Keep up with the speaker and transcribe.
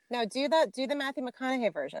No, do the Matthew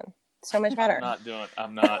McConaughey version. So much better.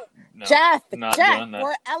 I'm not. No, Jeff, not doing that.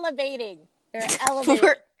 We're elevating. They're elevating.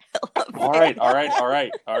 All right. Oh,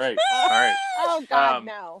 God,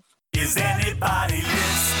 no. Is anybody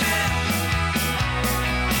listening?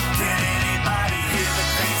 Can anybody hear the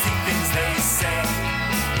crazy things they say?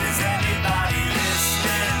 Is anybody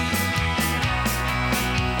listening?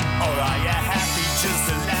 Or are you happy just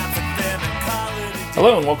to laugh at them and call it a day?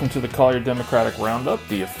 Hello and welcome to the Collier Democratic Roundup,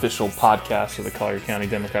 the official podcast of the Collier County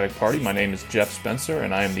Democratic Party. My name is Jeff Spencer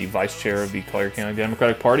and I am the Vice Chair of the Collier County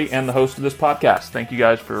Democratic Party and the host of this podcast. Thank you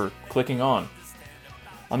guys for clicking on.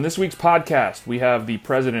 On this week's podcast, we have the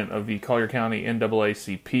president of the Collier County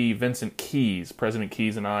NAACP, Vincent Keys. President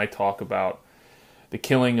Keys and I talk about the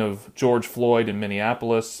killing of George Floyd in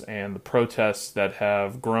Minneapolis and the protests that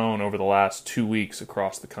have grown over the last 2 weeks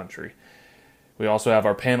across the country. We also have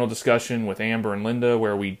our panel discussion with Amber and Linda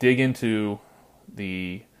where we dig into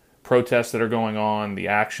the protests that are going on, the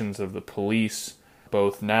actions of the police,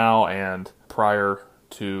 both now and prior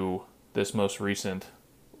to this most recent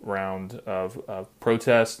round of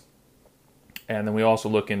protests. And then we also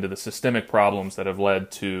look into the systemic problems that have led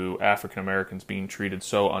to African Americans being treated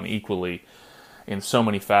so unequally in so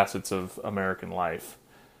many facets of American life.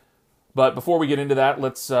 But before we get into that,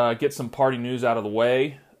 let's get some party news out of the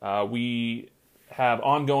way. We have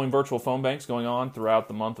ongoing virtual phone banks going on throughout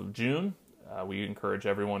the month of June. We encourage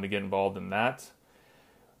everyone to get involved in that.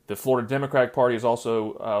 The Florida Democratic Party is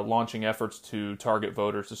also launching efforts to target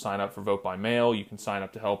voters to sign up for vote by mail. You can sign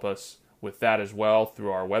up to help us with that as well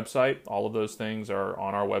through our website. All of those things are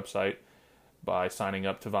on our website by signing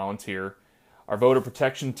up to volunteer. Our voter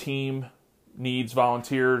protection team needs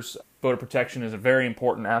volunteers. Voter protection is a very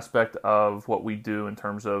important aspect of what we do in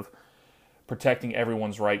terms of protecting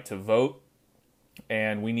everyone's right to vote.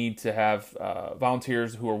 And we need to have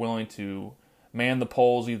volunteers who are willing to man the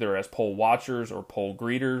polls either as poll watchers or poll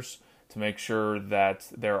greeters to make sure that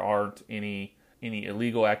there aren't any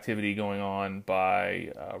illegal activity going on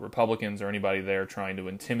by Republicans or anybody there trying to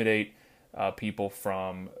intimidate people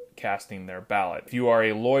from casting their ballot. If you are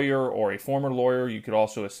a lawyer or a former lawyer, you could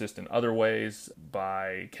also assist in other ways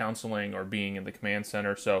by counseling or being in the command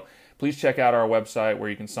center. So please check out our website where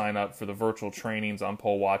you can sign up for the virtual trainings on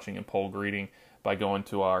poll watching and poll greeting by going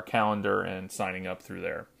to our calendar and signing up through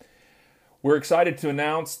there. We're excited to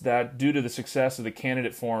announce that due to the success of the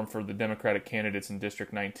candidate forum for the Democratic candidates in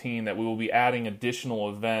District 19, that we will be adding additional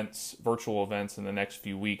events, virtual events in the next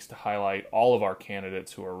few weeks to highlight all of our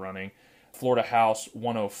candidates who are running. Florida House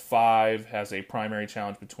 105 has a primary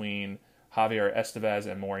challenge between Javier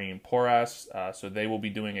Estevez and Maureen Porras, so they will be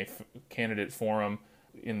doing a candidate forum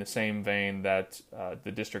in the same vein that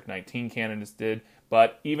the District 19 candidates did.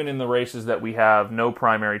 But even in the races that we have no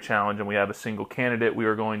primary challenge and we have a single candidate, we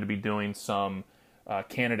are going to be doing some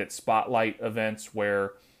candidate spotlight events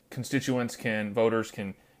where voters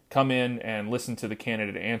can come in and listen to the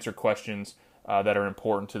candidate answer questions that are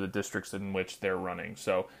important to the districts in which they're running.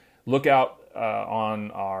 So look out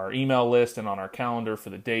on our email list and on our calendar for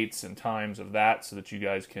the dates and times of that so that you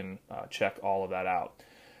guys can check all of that out.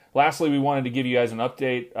 Lastly, we wanted to give you guys an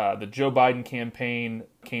update. The Joe Biden campaign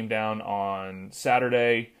came down on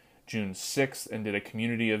Saturday, June 6th, and did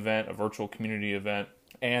a virtual community event.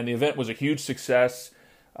 And the event was a huge success.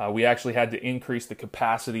 We actually had to increase the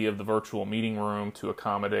capacity of the virtual meeting room to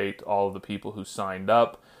accommodate all of the people who signed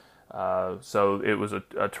up. So it was a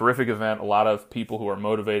terrific event. A lot of people who are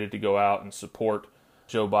motivated to go out and support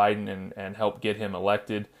Joe Biden and help get him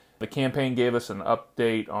elected. The campaign gave us an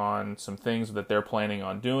update on some things that they're planning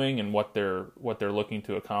on doing and what they're looking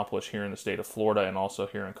to accomplish here in the state of Florida and also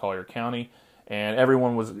here in Collier County. And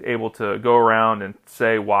everyone was able to go around and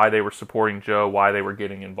say why they were supporting Joe, why they were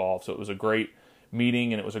getting involved. So it was a great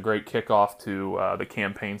meeting and it was a great kickoff to the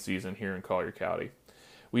campaign season here in Collier County.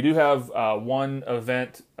 We do have one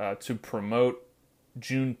event to promote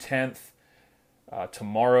June 10th.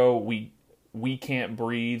 Tomorrow, We Can't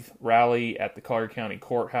Breathe rally at the Collier County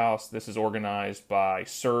Courthouse. This is organized by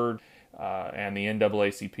CERD, and the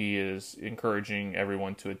NAACP is encouraging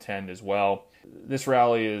everyone to attend as well. This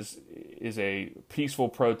rally is a peaceful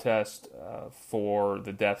protest for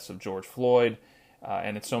the deaths of George Floyd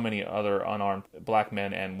and so many other unarmed black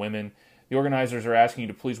men and women. The organizers are asking you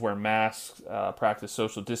to please wear masks, practice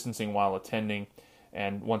social distancing while attending.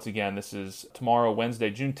 And once again, this is tomorrow, Wednesday,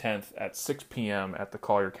 June 10th at 6 p.m. at the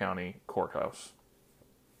Collier County Courthouse.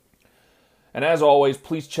 And as always,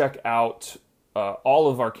 please check out all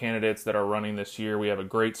of our candidates that are running this year. We have a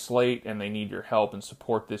great slate, and they need your help and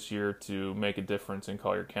support this year to make a difference in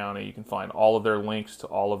Collier County. You can find all of their links to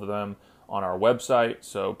all of them on our website,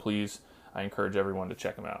 so please, I encourage everyone to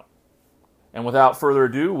check them out. And without further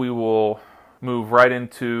ado, we will move right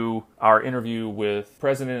into our interview with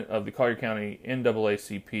President of the Collier County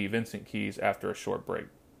NAACP, Vincent Keys, after a short break.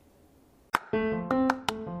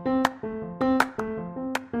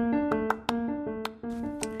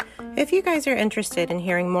 If you guys are interested in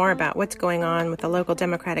hearing more about what's going on with the local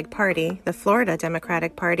Democratic Party, the Florida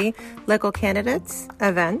Democratic Party, local candidates,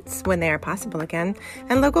 events, when they are possible again,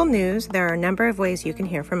 and local news, there are a number of ways you can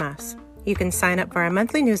hear from us. You can sign up for our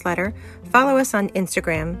monthly newsletter, follow us on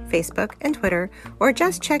Instagram, Facebook, and Twitter, or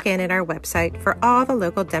just check in at our website for all the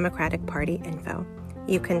local Democratic Party info.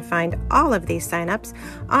 You can find all of these signups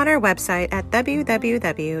on our website at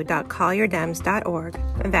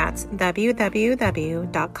www.collierdems.org. That's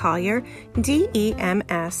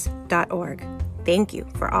www.collierdems.org. Thank you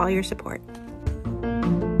for all your support.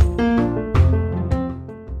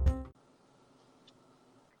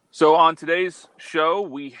 So on today's show,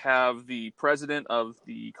 we have the president of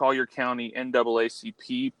the Collier County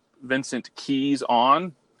NAACP, Vincent Keys,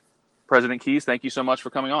 on. President Keys, thank you so much for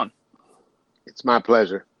coming on. It's my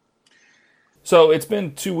pleasure. So it's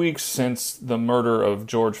been 2 weeks since the murder of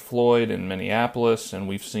George Floyd in Minneapolis, and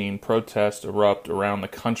we've seen protests erupt around the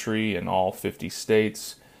country in all 50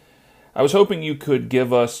 states. I was hoping you could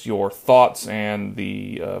give us your thoughts and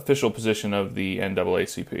the official position of the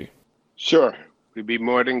NAACP. Sure, we'd be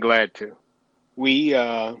more than glad to. We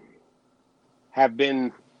have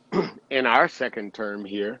been in our second term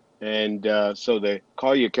here, and so the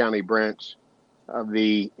Collier County branch of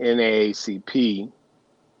the NAACP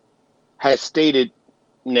has stated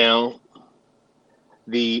now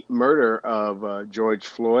the murder of George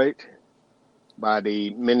Floyd by the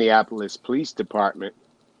Minneapolis Police Department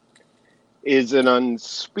is an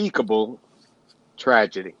unspeakable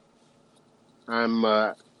tragedy. I'm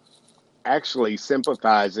actually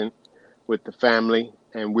sympathizing with the family,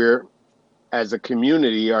 and we're, as a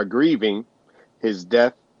community, are grieving his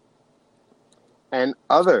death and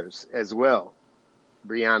others as well.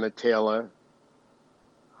 Breonna Taylor,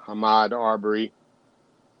 Ahmaud Arbery,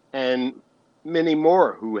 and many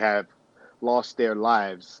more who have lost their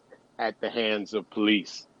lives at the hands of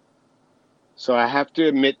police. So I have to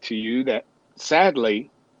admit to you that, sadly,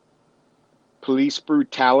 police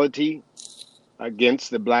brutality against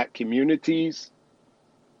the Black communities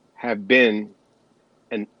have been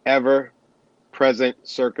an ever-present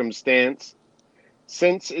circumstance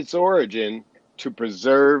since its origin to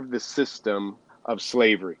preserve the system of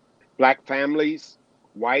slavery. Black families,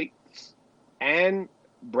 whites, and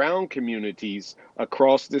brown communities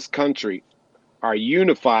across this country are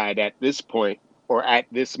unified at this point or at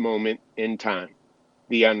this moment in time.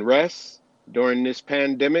 The unrest during this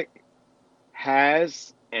pandemic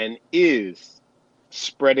has and is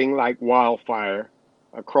spreading like wildfire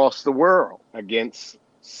across the world against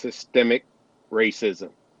systemic racism.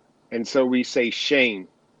 And so we say shame.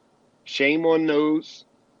 Shame on those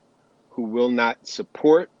who will not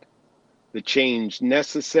support the change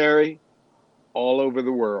necessary all over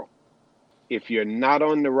the world. If you're not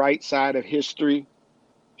on the right side of history,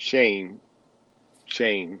 shame,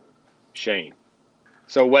 shame, shame.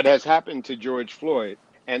 So what has happened to George Floyd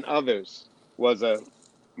and others was a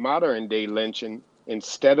modern day lynching.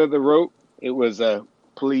 Instead of the rope, it was a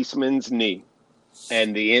policeman's knee.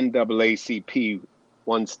 And the NAACP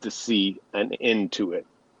wants to see an end to it.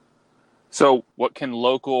 So what can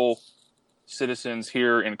local citizens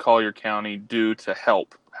here in Collier County do to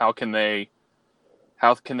help? How can they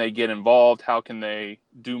get involved? How can they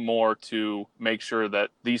do more to make sure that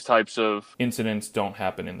these types of incidents don't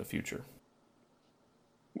happen in the future?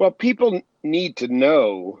 Well, people need to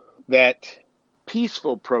know that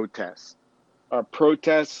peaceful protests are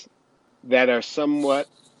protests that are somewhat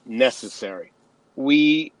necessary.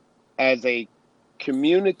 We, as a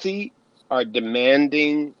community, are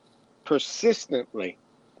demanding persistently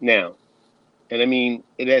now. And I mean,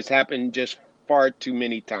 it has happened just far too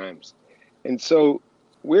many times. And so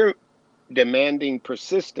we're demanding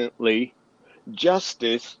persistently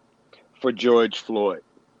justice for George Floyd.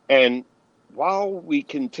 And while we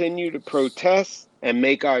continue to protest and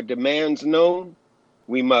make our demands known,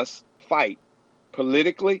 we must fight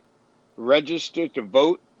politically, register to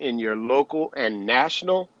vote in your local and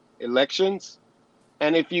national elections.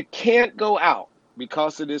 And if you can't go out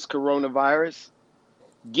because of this coronavirus,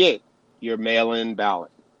 get your mail-in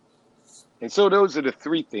ballot. And so those are the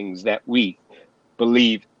three things that we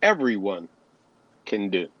believe everyone can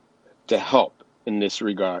do to help in this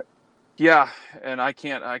regard. Yeah, and I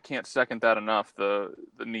can't second that enough, the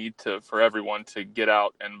need for everyone to get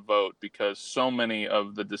out and vote, because so many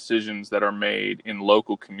of the decisions that are made in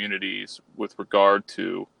local communities with regard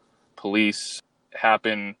to police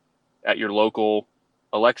happen at your local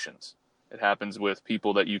elections. It happens with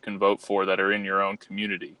people that you can vote for that are in your own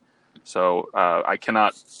community. So I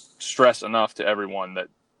cannot stress enough to everyone that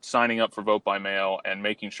signing up for vote by mail and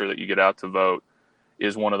making sure that you get out to vote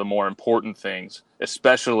is one of the more important things,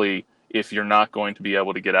 especially if you're not going to be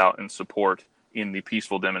able to get out and support in the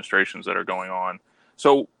peaceful demonstrations that are going on.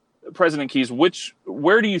 So, President Keyes,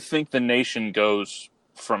 where do you think the nation goes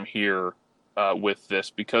from here with this?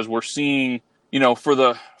 Because we're seeing,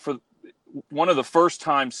 for one of the first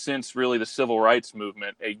times since really the civil rights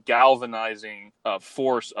movement, a galvanizing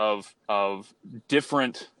force of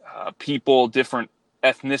different people, different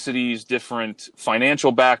ethnicities, different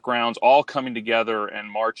financial backgrounds, all coming together and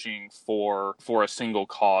marching for a single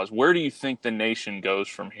cause. Where do you think the nation goes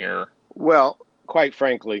from here? Well, quite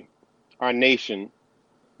frankly, our nation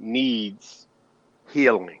needs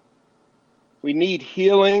healing. We need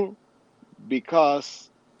healing because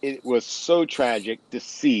it was so tragic to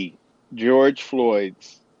see George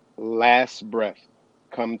Floyd's last breath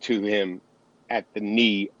come to him at the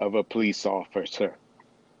knee of a police officer.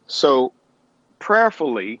 So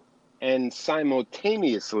prayerfully and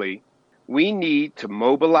simultaneously, we need to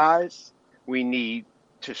mobilize, we need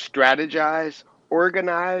to strategize,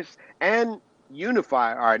 organize, and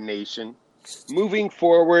unify our nation, moving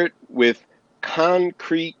forward with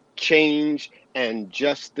concrete change and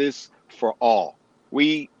justice for all.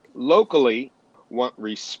 We locally want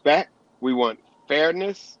respect, we want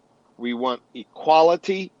fairness, we want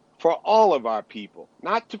equality for all of our people.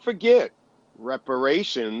 Not to forget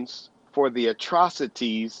reparations for the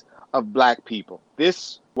atrocities of Black people.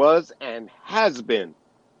 This was and has been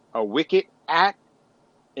a wicked act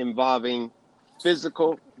involving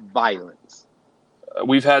physical violence.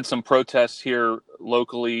 We've had some protests here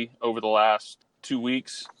locally over the last 2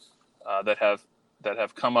 weeks that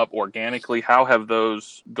have come up organically. How have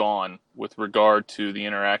those gone with regard to the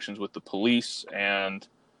interactions with the police and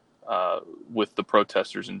with the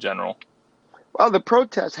protesters in general? Well, the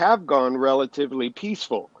protests have gone relatively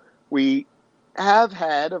peaceful. We have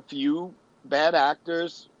had a few bad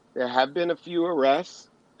actors. There have been a few arrests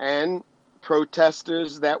and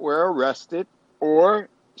protesters that were arrested, or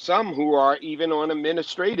some who are even on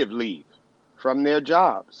administrative leave from their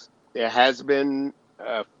jobs. There has been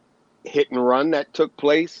a hit and run that took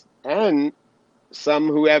place, and some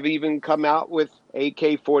who have even come out with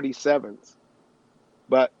AK-47s.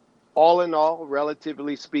 But all in all,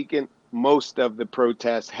 relatively speaking, most of the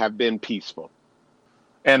protests have been peaceful.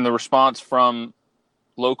 And the response from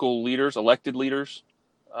local leaders, elected leaders,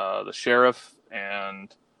 the sheriff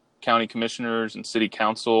and county commissioners and city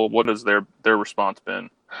council, what has their response been?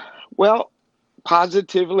 Well,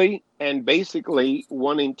 positively and basically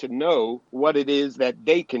wanting to know what it is that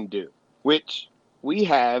they can do, which we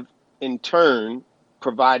have in turn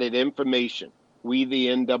provided information. We, the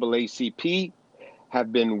NAACP,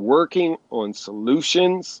 have been working on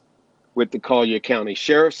solutions with the Collier County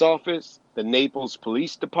Sheriff's Office, the Naples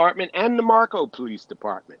Police Department, and the Marco Police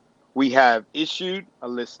Department. We have issued a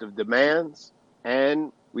list of demands,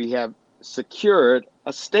 and we have secured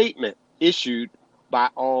a statement issued by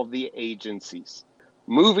all the agencies.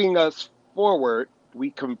 Moving us forward, we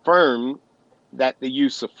confirm that the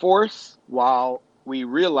use of force, while we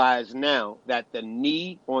realize now that the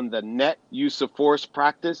knee on the neck use of force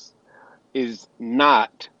practice is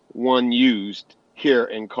not one used here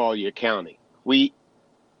in Collier County. We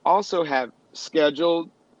also have schedules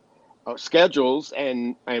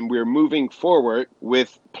and we're moving forward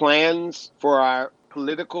with plans for our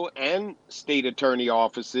political and state attorney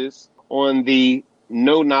offices on the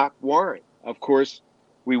no-knock warrant. Of course,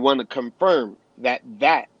 we want to confirm that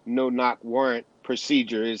no-knock warrant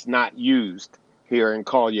procedure is not used here in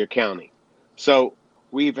Collier County. So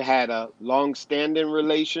we've had a long-standing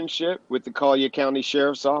relationship with the Collier County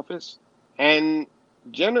Sheriff's Office. And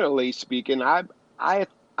generally speaking,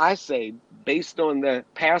 I say, based on the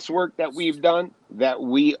past work that we've done, that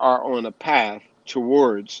we are on a path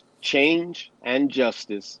towards change and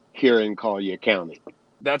justice here in Collier County.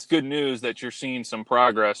 That's good news that you're seeing some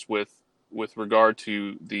progress with regard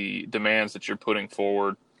to the demands that you're putting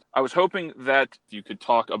forward. I was hoping that you could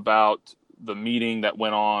talk about the meeting that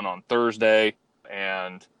went on Thursday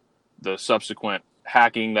and the subsequent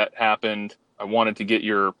hacking that happened. I wanted to get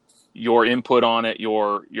your input on it,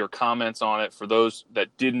 your comments on it. For those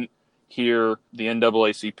that didn't hear, the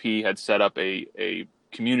NAACP had set up a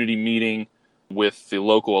community meeting with the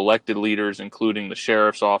local elected leaders, including the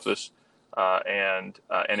sheriff's office, and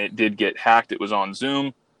it did get hacked. It was on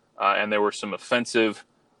Zoom, and there were some offensive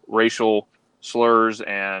racial slurs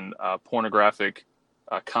and pornographic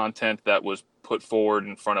content that was put forward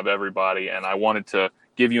in front of everybody, and I wanted to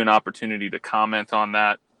give you an opportunity to comment on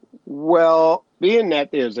that. Well, being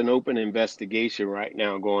that there's an open investigation right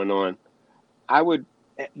now going on, I would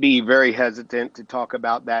be very hesitant to talk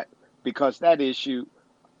about that because that issue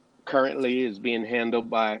currently is being handled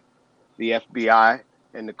by the FBI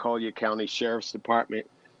and the Collier County Sheriff's Department.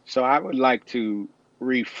 So I would like to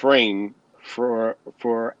refrain for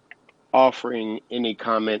offering any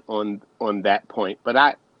comment on that point. But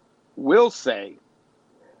I will say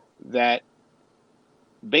that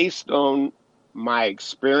based on my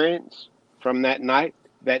experience from that night,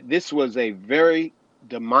 that this was a very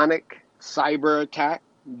demonic cyber attack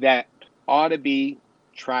that ought to be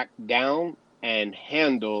tracked down and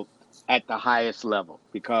handled at the highest level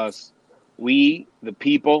because we, the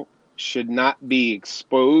people, should not be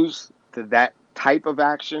exposed to that type of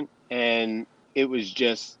action. And it was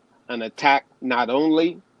just an attack not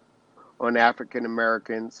only on African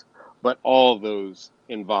Americans, but all those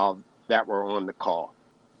involved that were on the call.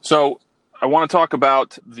 So I want to talk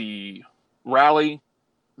about the rally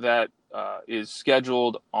that is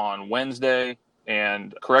scheduled on Wednesday.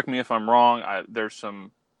 And correct me if I'm wrong, there's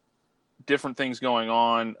some different things going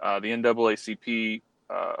on. The NAACP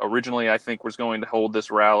originally, I think, was going to hold this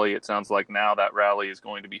rally. It sounds like now that rally is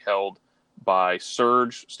going to be held by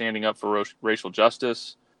Surge, standing up for racial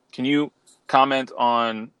justice. Can you comment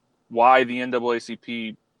on why the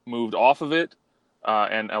NAACP moved off of it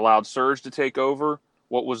and allowed Surge to take over?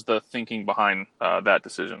 What was the thinking behind that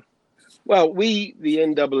decision? Well, the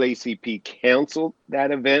NAACP canceled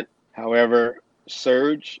that event. However,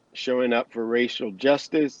 Surge, showing up for racial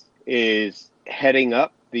justice, is heading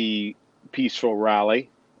up the peaceful rally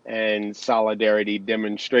and solidarity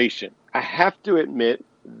demonstration. I have to admit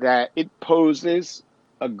that it poses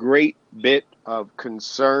a great bit of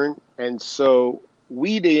concern. And so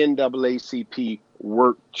we, the NAACP,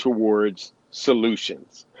 work towards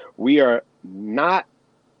solutions. We are not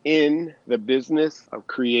in the business of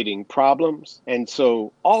creating problems. And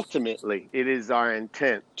so ultimately, it is our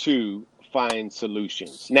intent to find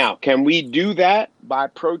solutions. Now, can we do that by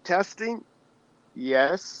protesting?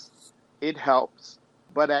 Yes, it helps.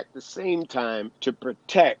 But at the same time, to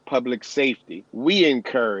protect public safety, we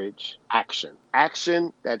encourage action.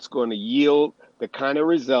 Action that's going to yield the kind of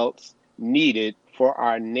results needed for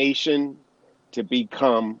our nation to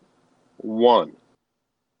become one.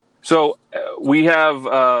 So we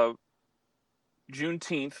have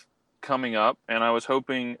Juneteenth coming up, and I was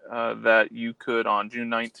hoping that you could, on June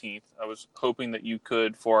 19th, I was hoping that you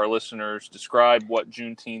could, for our listeners, describe what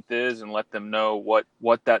Juneteenth is and let them know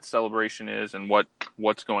what that celebration is and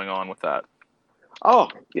what's going on with that. Oh,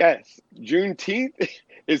 yes. Juneteenth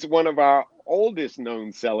is one of our oldest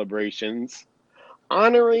known celebrations,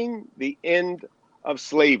 honoring the end of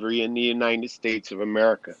slavery in the United States of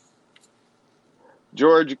America.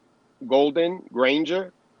 George Golden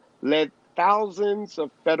Granger led thousands of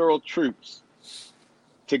federal troops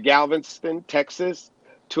to Galveston, Texas,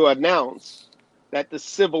 to announce that the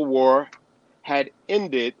Civil War had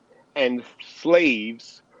ended and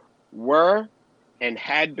slaves were and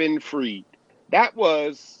had been freed. That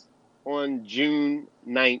was on June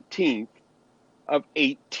 19th of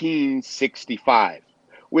 1865,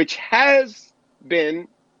 which has been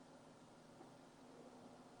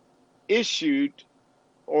issued,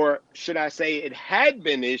 or should I say it had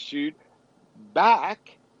been issued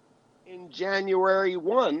back in January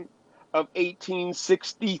 1 of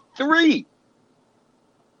 1863.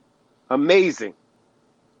 Amazing.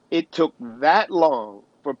 It took that long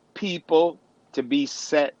for people to be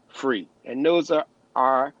set free. And those are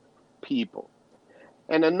our people.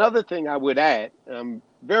 And another thing I would add, I'm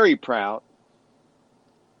very proud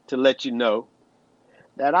to let you know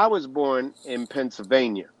that I was born in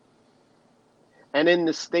Pennsylvania. And in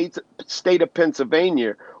the state of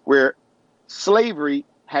Pennsylvania, where slavery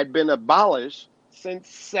had been abolished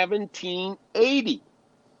since 1780.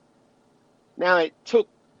 Now, it took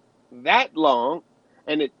that long,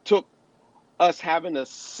 and it took us having a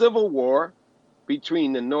civil war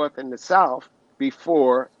between the North and the South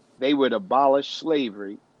before they would abolish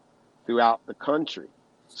slavery throughout the country.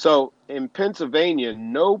 So in Pennsylvania,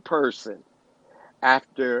 no person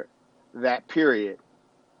after that period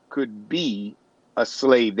could be a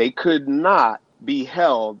slave. They could not be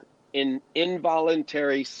held in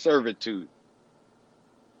involuntary servitude.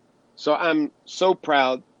 So I'm so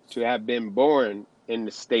proud to have been born in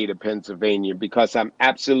the state of Pennsylvania because I'm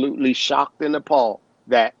absolutely shocked and appalled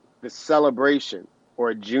that the celebration,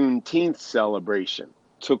 or Juneteenth celebration,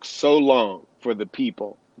 took so long for the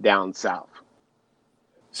people down south.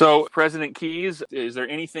 So, President Keyes, is there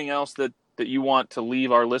anything else that you want to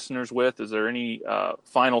leave our listeners with? Is there any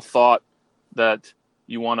final thought that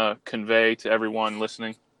you want to convey to everyone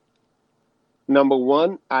listening? Number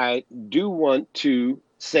one, I do want to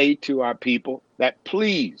say to our people that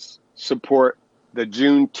please support the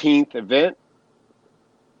Juneteenth event.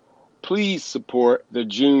 Please support the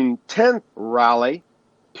June 10th rally,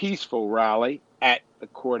 peaceful rally at the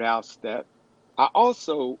courthouse step. I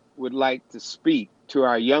also would like to speak to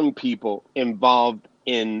our young people involved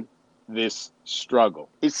in this struggle.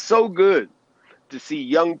 It's so good to see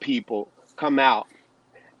young people come out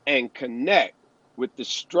and connect with the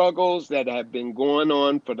struggles that have been going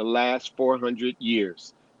on for the last 400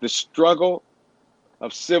 years. The struggle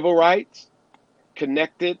of civil rights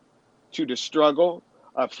connected to the struggle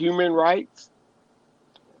of human rights.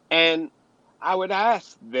 And I would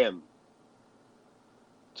ask them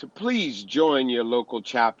to please join your local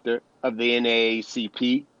chapter of the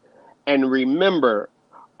NAACP and remember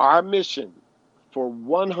our mission for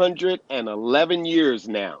 111 years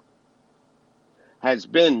now has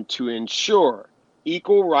been to ensure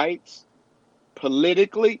equal rights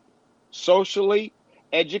politically, socially,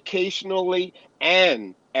 educationally,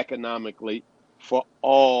 and economically for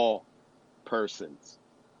all persons.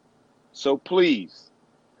 So please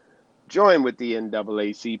join with the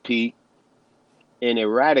NAACP in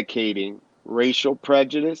eradicating racial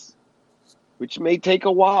prejudice, which may take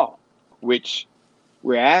a while, which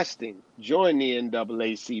we're asking join the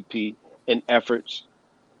NAACP in efforts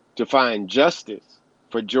to find justice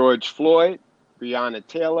for George Floyd, Breonna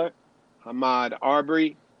Taylor, Ahmaud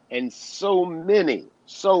Arbery, and so many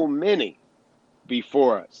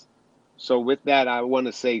before us. So with that, I want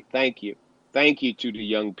to say thank you. Thank you to the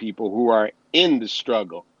young people who are in the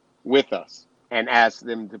struggle with us and ask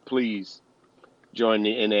them to please join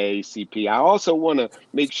the NAACP. I also want to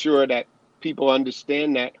make sure that people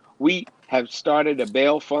understand that we have started a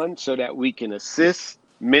bail fund so that we can assist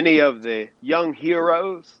many of the young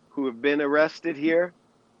heroes who have been arrested here,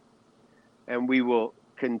 and we will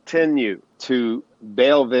continue to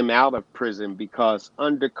bail them out of prison because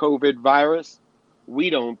under COVID virus, we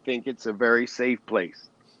don't think it's a very safe place.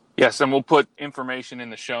 Yes, and we'll put information in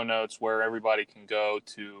the show notes where everybody can go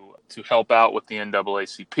to help out with the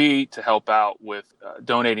NAACP, to help out with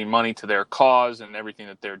donating money to their cause and everything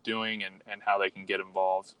that they're doing and how they can get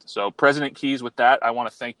involved. So President Keys, with that, I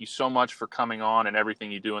want to thank you so much for coming on and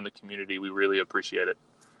everything you do in the community. We really appreciate it.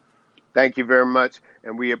 Thank you very much,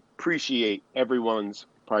 and we appreciate everyone's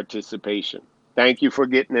participation. Thank you for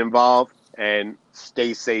getting involved, and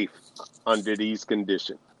stay safe under these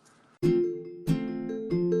conditions.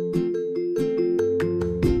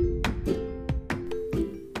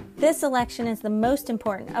 This election is the most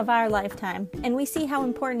important of our lifetime, and we see how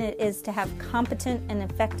important it is to have competent and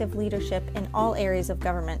effective leadership in all areas of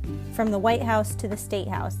government, from the White House to the State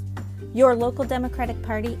House. Your local Democratic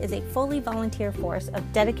Party is a fully volunteer force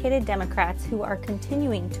of dedicated Democrats who are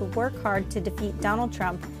continuing to work hard to defeat Donald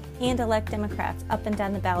Trump and elect Democrats up and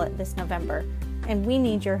down the ballot this November, and we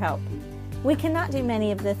need your help. We cannot do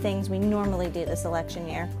many of the things we normally do this election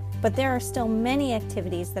year, but there are still many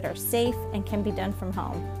activities that are safe and can be done from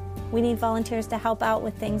home. We need volunteers to help out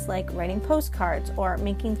with things like writing postcards or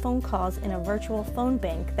making phone calls in a virtual phone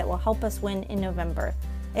bank that will help us win in November.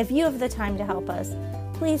 If you have the time to help us,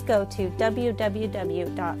 please go to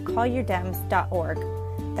www.collierdems.org.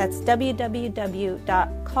 That's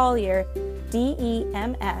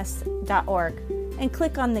www.collierdems.org and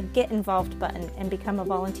click on the Get Involved button and become a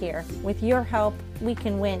volunteer. With your help, we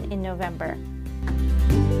can win in November.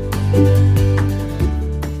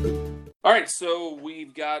 All right, so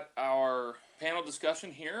we've got our panel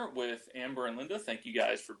discussion here with Amber and Linda. Thank you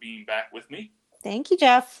guys for being back with me. Thank you,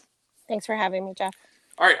 Jeff. Thanks for having me, Jeff.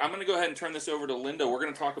 All right, I'm going to go ahead and turn this over to Linda. We're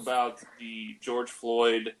going to talk about the George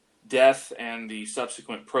Floyd death and the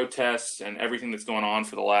subsequent protests and everything that's going on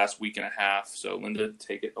for the last week and a half. So, Linda,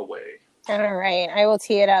 take it away. All right, I will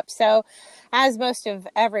tee it up. So, as most of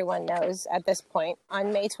everyone knows at this point,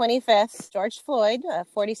 on May 25th, George Floyd, a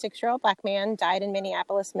 46-year-old black man, died in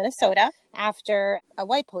Minneapolis, Minnesota, after a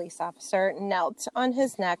white police officer knelt on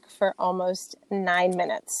his neck for almost 9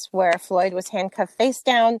 minutes, where Floyd was handcuffed face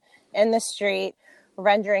down in the street,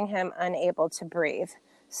 rendering him unable to breathe.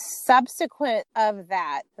 Subsequent of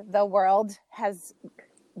that, the world has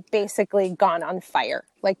basically gone on fire.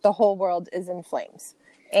 Like, the whole world is in flames.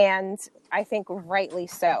 And I think rightly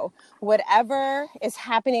so. Whatever is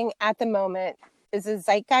happening at the moment is a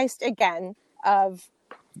zeitgeist again of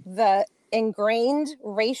the ingrained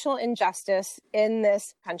racial injustice in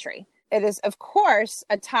this country. It is, of course,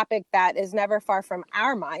 a topic that is never far from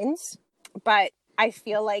our minds, but I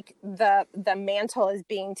feel like the mantle is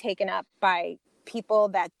being taken up by people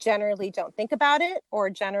that generally don't think about it or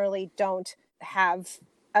generally don't have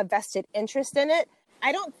a vested interest in it.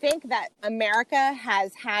 I don't think that America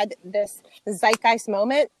has had this zeitgeist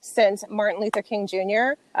moment since Martin Luther King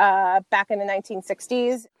Jr. Back in the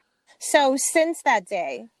 1960s. So since that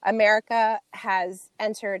day, America has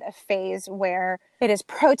entered a phase where it is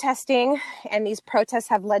protesting, and these protests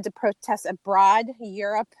have led to protests abroad.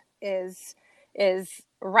 Europe is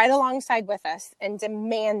right alongside with us and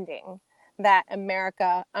demanding that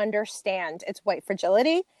America understand its white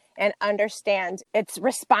fragility and understand its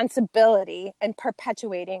responsibility in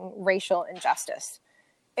perpetuating racial injustice.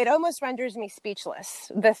 It almost renders me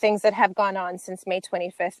speechless, the things that have gone on since May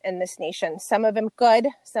 25th in this nation. Some of them good,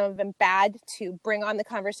 some of them bad, to bring on the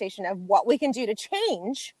conversation of what we can do to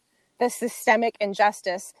change the systemic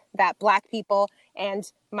injustice that Black people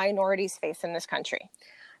and minorities face in this country.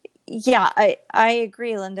 Yeah, I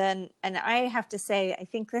agree, Linda. And I have to say, I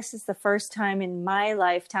think this is the first time in my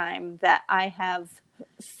lifetime that I have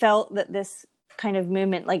felt that this kind of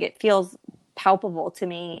movement, like it feels palpable to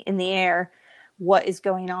me in the air, what is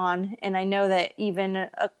going on. And I know that even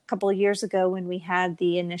a couple of years ago when we had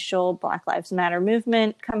the initial Black Lives Matter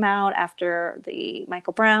movement come out after the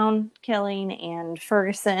Michael Brown killing and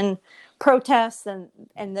Ferguson protests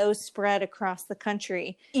and those spread across the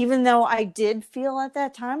country, even though I did feel at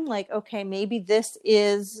that time like, okay, maybe this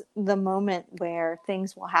is the moment where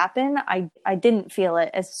things will happen, I didn't feel it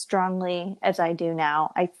as strongly as I do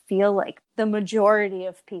now. I feel like the majority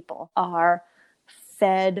of people are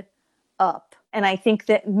fed up. And I think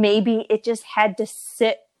that maybe it just had to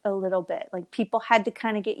sit a little bit. Like people had to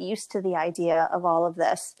kind of get used to the idea of all of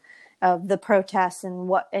this, of the protests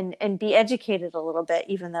and be educated a little bit,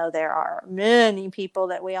 even though there are many people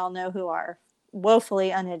that we all know who are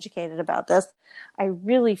woefully uneducated about this. I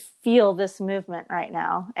really feel this movement right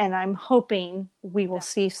now, and I'm hoping we will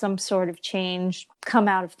see some sort of change come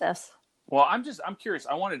out of this. Well, I'm curious.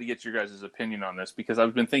 I wanted to get your guys' opinion on this because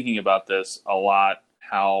I've been thinking about this a lot,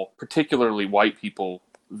 how particularly white people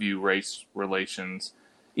view race relations.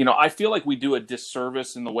 You know, I feel like we do a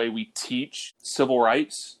disservice in the way we teach civil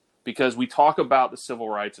rights, because we talk about the civil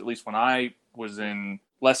rights, at least when I was in,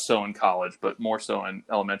 less so in college, but more so in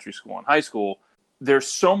elementary school and high school.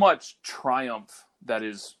 There's so much triumph that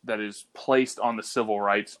is placed on the civil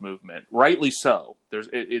rights movement, rightly so.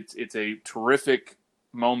 It's a terrific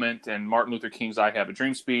moment, and Martin Luther King's I Have a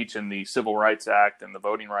Dream speech and the Civil Rights Act and the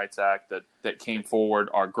Voting Rights Act that came forward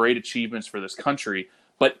are great achievements for this country.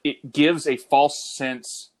 But it gives a false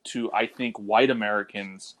sense to, I think, white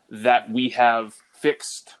Americans that we have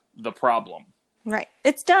fixed the problem. Right.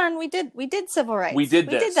 It's done. We did civil rights. We did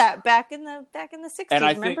that back in the 60s. And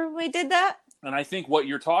Remember when we did that? And I think what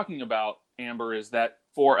you're talking about, Amber, is that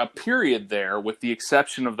for a period there, with the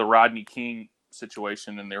exception of the Rodney King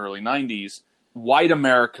situation in the early 90s, white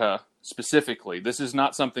America specifically, this is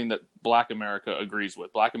not something that Black America agrees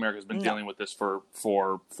with. Black America has been dealing with this for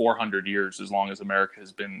 400 years, as long as America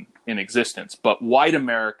has been in existence. But white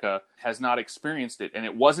America has not experienced it. And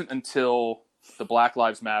it wasn't until the Black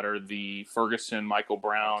Lives Matter, the Ferguson, Michael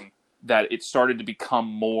Brown, that it started to become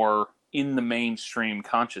more in the mainstream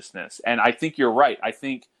consciousness. And I think you're right. I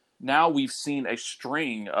think now we've seen a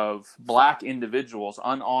string of Black individuals,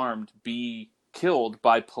 unarmed, be killed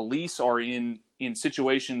by police or in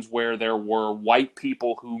situations where there were white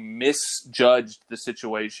people who misjudged the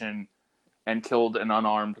situation and killed an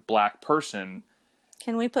unarmed Black person.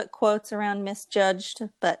 Can we put quotes around misjudged?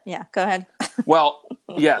 But yeah, go ahead. Well,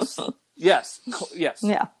 yes. Yes.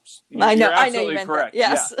 Yeah. I know you meant correct. That.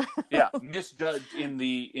 Yes. Yeah. Misjudged in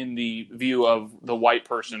the view of the white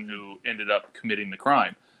person who ended up committing the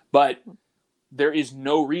crime. But there is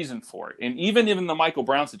no reason for it. And even in the Michael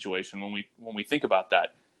Brown situation, when we think about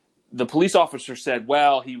that, the police officer said,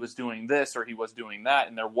 well, he was doing this or he was doing that,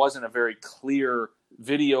 and there wasn't a very clear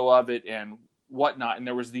video of it and whatnot. And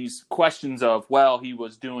there was these questions of, well, he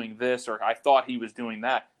was doing this or I thought he was doing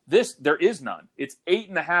that. There is none. It's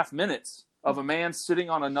 8.5 minutes of a man sitting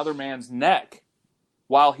on another man's neck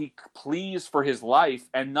while he pleads for his life,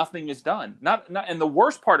 and nothing is done. And the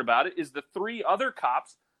worst part about it is the 3 other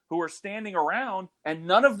cops who are standing around, and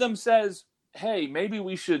none of them says, hey, maybe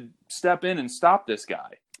we should step in and stop this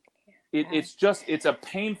guy. It's a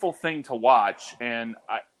painful thing to watch. And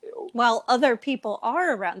While other people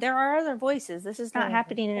are around, there are other voices. This is not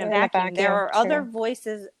happening in a vacuum. There are other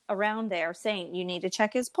voices around there saying, you need to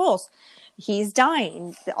check his pulse. He's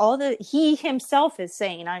dying. He himself is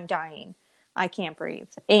saying, I'm dying. I can't breathe.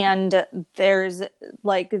 And there's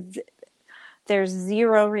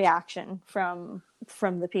zero reaction from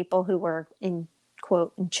the people who were in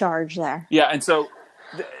charge there. Yeah. And so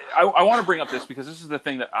I want to bring up this because this is the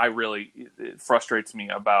thing that it frustrates me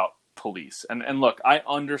about police. And look, I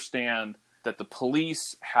understand that the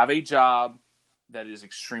police have a job. that is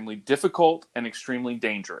extremely difficult and extremely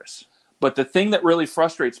dangerous. But the thing that really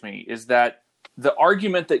frustrates me is that the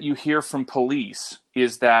argument that you hear from police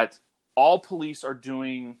is that all police are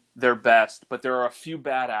doing their best, but there are a few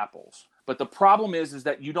bad apples. But the problem is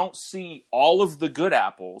that you don't see all of the good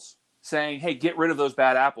apples saying, hey, get rid of those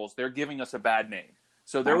bad apples. They're giving us a bad name.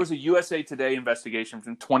 So there was a USA Today investigation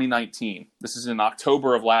from 2019. This is in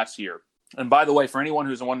October of last year. And by the way, for anyone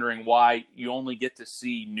who's wondering why you only get to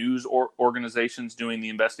see news organizations doing the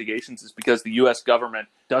investigations, is because the U.S. government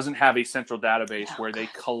doesn't have a central database where they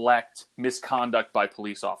collect misconduct by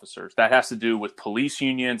police officers. That has to do with police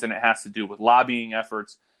unions, and it has to do with lobbying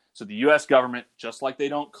efforts. So the U.S. government, just like they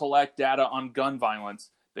don't collect data on gun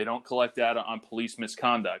violence, they don't collect data on police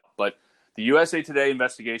misconduct. But the USA Today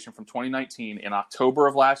investigation from 2019 in October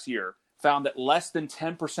of last year found that less than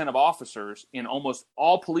 10% of officers in almost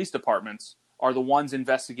all police departments are the ones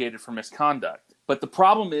investigated for misconduct. But the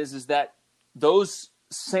problem is that those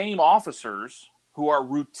same officers who are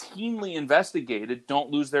routinely investigated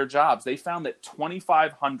don't lose their jobs. They found that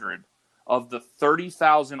 2,500 of the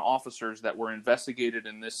 30,000 officers that were investigated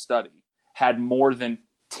in this study had more than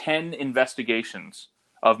 10 investigations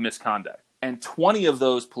of misconduct. And 20 of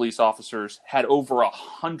those police officers had over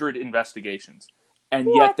 100 investigations. And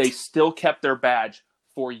yet they still kept their badge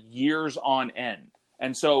for years on end.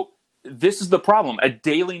 And so this is the problem. A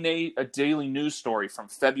daily news story from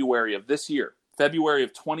February of this year, February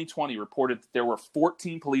of 2020, reported that there were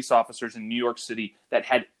 14 police officers in New York City that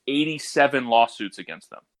had 87 lawsuits against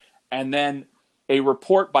them. And then a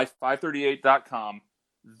report by 538.com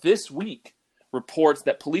this week reports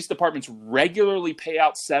that police departments regularly pay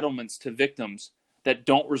out settlements to victims that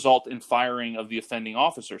don't result in firing of the offending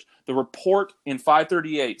officers. The report in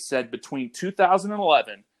 538 said between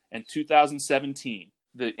 2011 and 2017,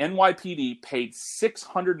 the NYPD paid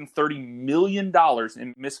 $630 million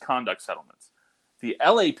in misconduct settlements. The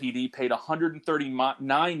LAPD paid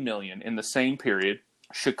 $139 million in the same period.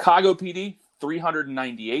 Chicago PD,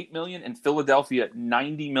 $398 million, and Philadelphia,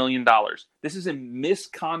 $90 million. This is in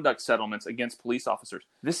misconduct settlements against police officers.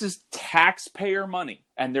 This is taxpayer money,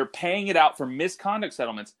 and they're paying it out for misconduct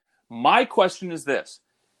settlements. My question is this: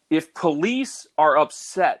 if police are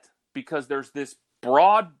upset because there's this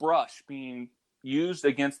broad brush being used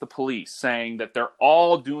against the police, saying that they're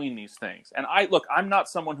all doing these things, and I'm not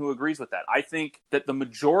someone who agrees with that. I think that the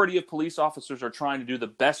majority of police officers are trying to do the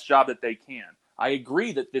best job that they can. I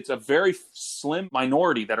agree that it's a very slim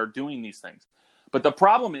minority that are doing these things. But the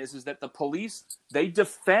problem is that the police, they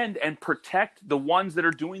defend and protect the ones that are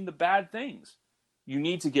doing the bad things. You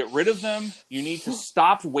need to get rid of them. You need to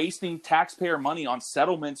stop wasting taxpayer money on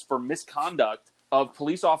settlements for misconduct of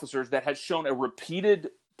police officers that has shown a repeated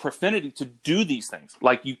propensity to do these things.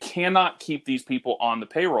 Like, you cannot keep these people on the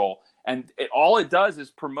payroll. And all it does is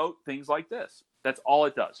promote things like this. That's all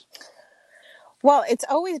it does. Well, it's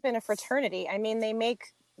always been a fraternity. I mean, they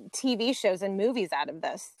make TV shows and movies out of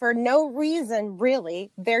this for no reason, really.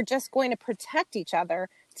 They're just going to protect each other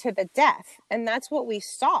to the death. And that's what we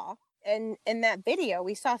saw. And in that video,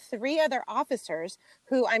 we saw 3 other officers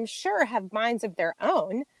who I'm sure have minds of their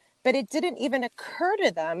own, but it didn't even occur to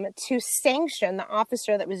them to sanction the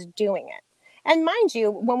officer that was doing it. And mind you,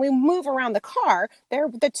 when we move around the car,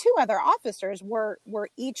 the 2 other officers were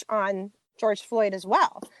each on George Floyd as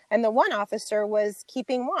well. And the one officer was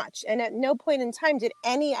keeping watch. And at no point in time did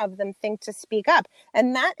any of them think to speak up.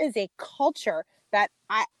 And that is a culture that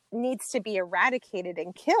needs to be eradicated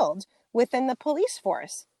and killed within the police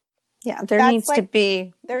force. Yeah, there's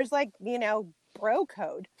bro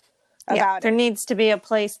code about it. There needs to be a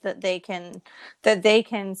place that they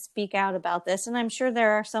can speak out about this. And I'm sure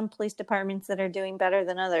there are some police departments that are doing better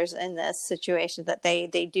than others in this situation, that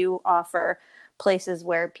they do offer places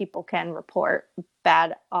where people can report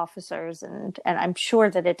bad officers, and I'm sure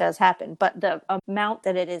that it does happen. But the amount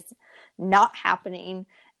that it is not happening,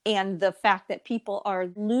 and the fact that people are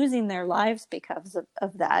losing their lives because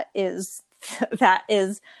of that is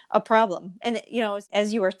a problem. And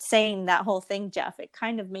as you were saying that whole thing, Jeff, it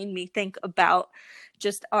kind of made me think about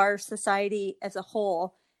just our society as a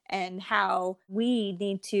whole and how we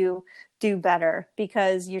need to do better,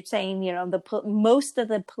 because you're saying, most of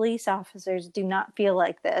the police officers do not feel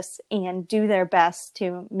like this and do their best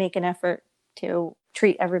to make an effort to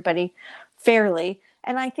treat everybody fairly.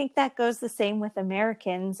 And I think that goes the same with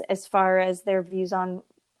Americans as far as their views on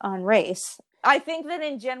race. I think that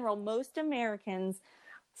in general, most Americans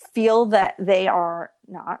feel that they are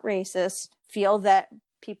not racist, feel that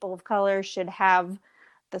people of color should have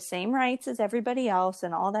the same rights as everybody else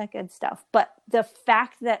and all that good stuff. But the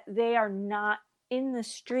fact that they are not in the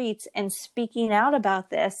streets and speaking out about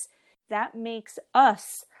this, that makes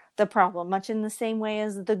us the problem, much in the same way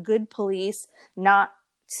as the good police not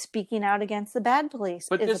speaking out against the bad police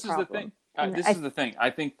But is this a is the problem. thing. This is the thing. I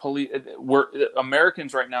think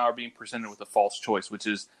Americans right now are being presented with a false choice, which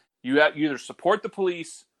is you either support the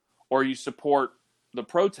police or you support the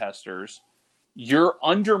protesters. You're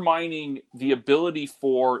undermining the ability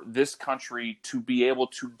for this country to be able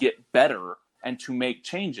to get better and to make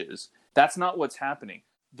changes. That's not what's happening.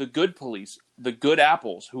 The good police, the good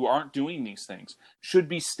apples who aren't doing these things, should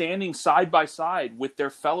be standing side by side with their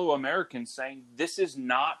fellow Americans saying, this is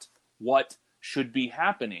not what should be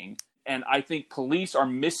happening. And I think police are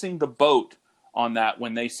missing the boat on that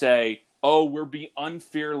when they say, oh, we're being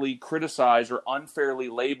unfairly criticized or unfairly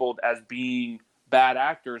labeled as being bad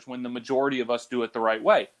actors when the majority of us do it the right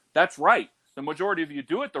way. That's right. The majority of you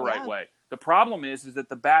do it the right way. The problem is that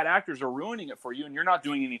the bad actors are ruining it for you and you're not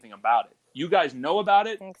doing anything about it. You guys know about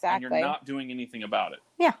it and you're not doing anything about it.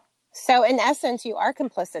 Yeah. So in essence, you are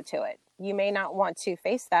complicit to it. You may not want to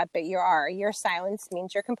face that, but you are. Your silence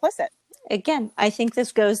means you're complicit. Again, I think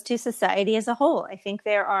this goes to society as a whole. I think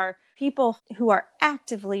there are people who are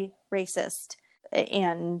actively racist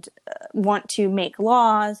and want to make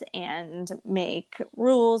laws and make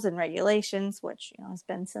rules and regulations, which has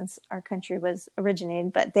been since our country was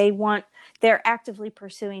originated, but they're actively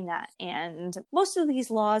pursuing that. And most of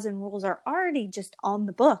these laws and rules are already just on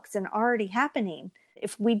the books and already happening.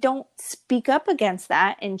 If we don't speak up against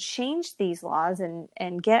that and change these laws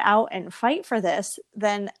and get out and fight for this,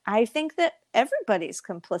 then I think that everybody's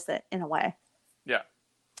complicit in a way. Yeah.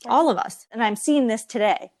 All of us. And I'm seeing this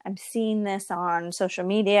today. I'm seeing this on social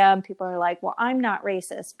media. And people are like, well, I'm not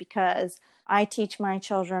racist because I teach my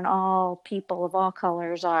children all people of all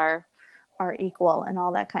colors are equal and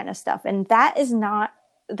all that kind of stuff. And that is not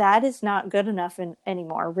good enough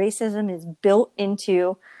anymore. Racism is built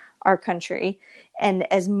into our country.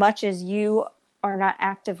 And as much as you are not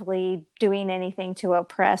actively doing anything to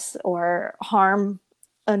oppress or harm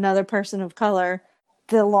another person of color,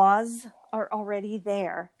 the laws are already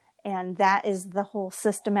there. And that is the whole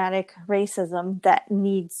systematic racism that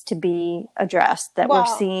needs to be addressed, that we're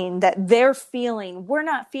seeing, that they're feeling. We're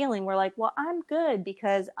not feeling. We're like, well, I'm good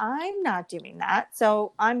because I'm not doing that.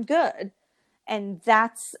 So I'm good. And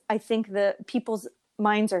that's, I think the people's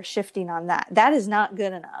minds are shifting on that. That is not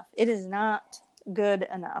good enough. It is not good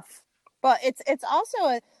enough. Well, it's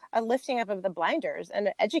also a lifting up of the blinders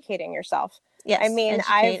and educating yourself. Yes, I mean,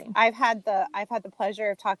 educating. I've had the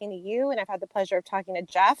pleasure of talking to you, and I've had the pleasure of talking to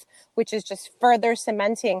Jeff, which is just further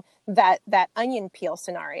cementing that onion peel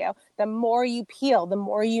scenario. The more you peel, the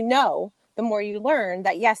more you know, the more you learn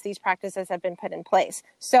that yes, these practices have been put in place.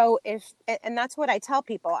 So and that's what I tell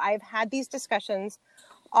people. I've had these discussions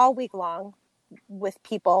all week long with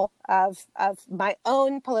people of my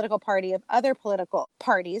own political party, of other political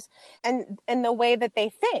parties, and the way that they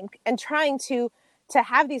think, and trying to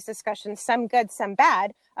have these discussions, some good, some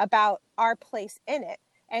bad, about our place in it.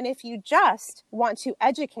 And if you just want to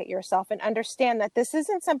educate yourself and understand that this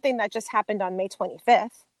isn't something that just happened on May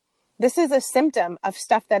 25th, this is a symptom of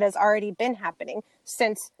stuff that has already been happening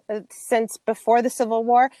since before the Civil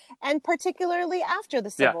War, and particularly after the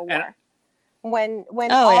Civil War, when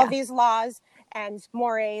these laws and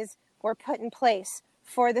mores were put in place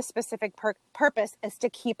for the specific purpose is to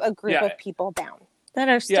keep a group of people down. That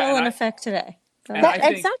are still in effect today.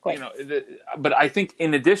 Exactly. But I think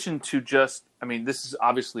in addition to just, I mean, this is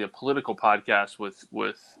obviously a political podcast with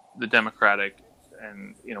the Democratic,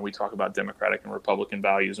 and we talk about Democratic and Republican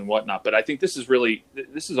values and whatnot. But I think this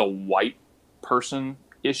is a white person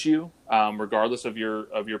issue, regardless of your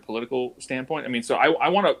political standpoint. I mean, so I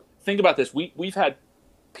want to think about this. We've had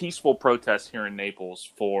peaceful protests here in Naples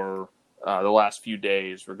for the last few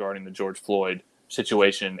days regarding the George Floyd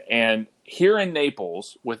situation. And here in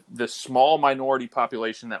Naples, with the small minority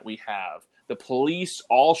population that we have, the police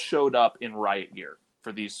all showed up in riot gear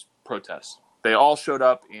for these protests. They all showed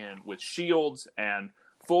up with shields and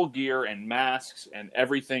full gear and masks and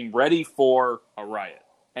everything ready for a riot.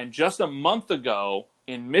 And just a month ago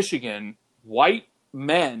in Michigan, white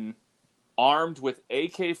men armed with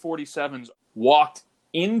AK-47s walked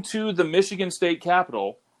into the Michigan State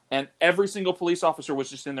Capitol, and every single police officer was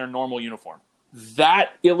just in their normal uniform.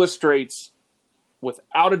 That illustrates,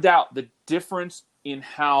 without a doubt, the difference in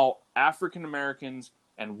how African Americans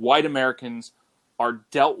and white Americans are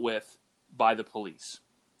dealt with by the police.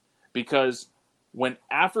 Because when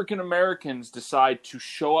African Americans decide to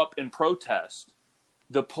show up and protest,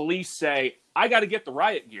 the police say, I got to get the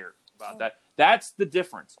riot gear about that. That's the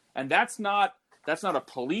difference. And that's not a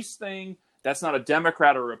police thing. That's not a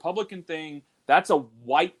Democrat or Republican thing. That's a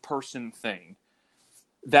white person thing.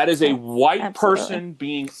 That is a white Absolutely. person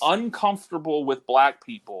being uncomfortable with black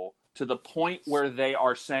people to the point where they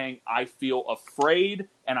are saying, I feel afraid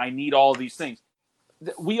and I need all these things.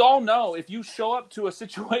 We all know if you show up to a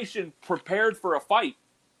situation prepared for a fight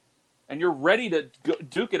and you're ready to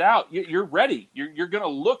duke it out, you're ready. You're going to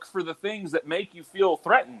look for the things that make you feel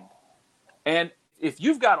threatened. And if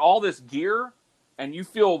you've got all this gear and you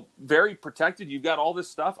feel very protected, you've got all this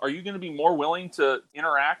stuff, are you going to be more willing to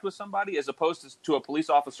interact with somebody as opposed to a police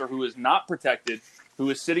officer who is not protected, who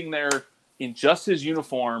is sitting there in just his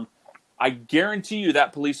uniform? I guarantee you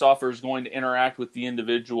that police officer is going to interact with the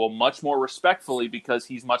individual much more respectfully because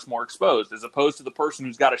he's much more exposed, as opposed to the person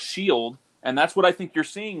who's got a shield. And that's what I think you're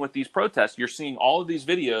seeing with these protests. You're seeing all of these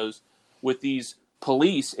videos with these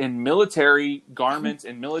police in military garments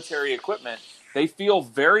and military equipment. They feel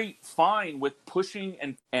very fine with pushing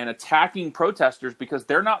and attacking protesters because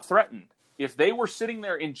they're not threatened. If they were sitting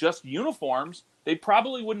there in just uniforms, they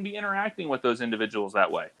probably wouldn't be interacting with those individuals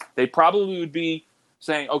that way. They probably would be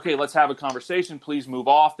saying, okay, let's have a conversation, please move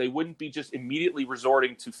off. They wouldn't be just immediately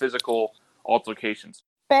resorting to physical altercations.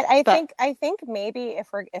 But I think maybe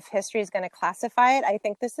if history is going to classify it, I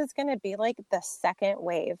think this is going to be like the second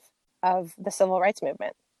wave of the civil rights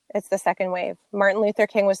movement. It's the second wave. Martin Luther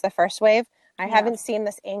King was the first wave. I haven't seen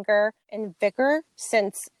this anger and vigor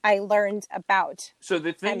since I learned about. So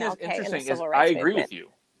the thing MLK that's interesting is civil I rights agree movement. with you.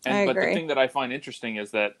 I But the agree. thing that I find interesting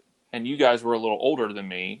is that, and you guys were a little older than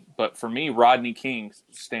me, but for me, Rodney King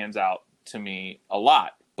stands out to me a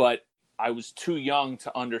lot. But I was too young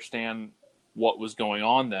to understand what was going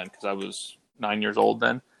on then because I was 9 years old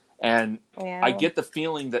then. And I get the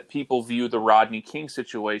feeling that people view the Rodney King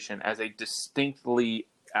situation as a distinctly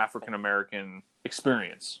African-American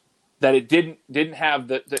experience. That it didn't have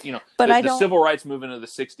the civil rights movement of the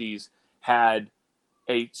 60s had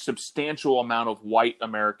a substantial amount of white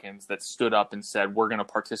Americans that stood up and said, we're going to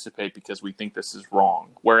participate because we think this is wrong.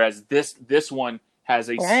 Whereas this one has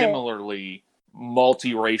a similarly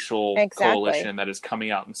multiracial coalition that is coming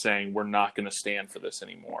out and saying, we're not going to stand for this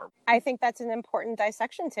anymore. I think that's an important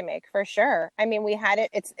dissection to make for sure. I mean, we had it.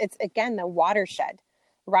 It's again, the watershed.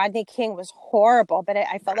 Rodney King was horrible, but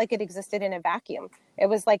I felt like it existed in a vacuum. It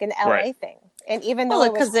was like an LA thing. And even though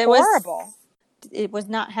it was horrible, it was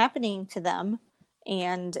not happening to them.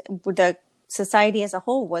 And the society as a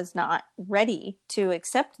whole was not ready to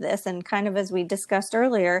accept this. And kind of as we discussed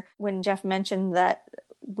earlier, when Jeff mentioned that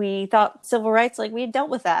we thought civil rights, like we had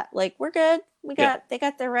dealt with that, like we're good. They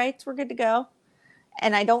got their rights. We're good to go.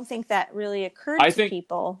 And I don't think that really occurred to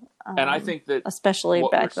people. And I think that especially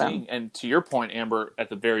what back we're then. seeing, and to your point, Amber, at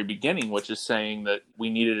the very beginning, which is saying that we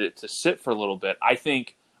needed it to sit for a little bit. I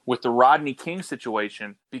think with the Rodney King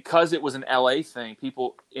situation, because it was an LA thing,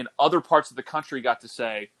 people in other parts of the country got to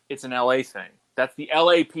say it's an LA thing. That's the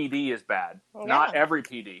LAPD is bad, not every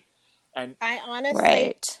PD. And I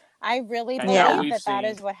honestly, I really believe that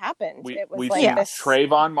is what happened. We've seen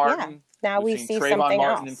Trayvon Martin. Yeah. Now we see Trayvon something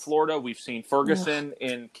Martin else. in Florida. We've seen Ferguson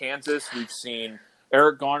in Kansas. We've seen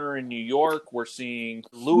Eric Garner in New York. We're seeing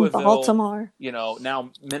Louisville, Baltimore.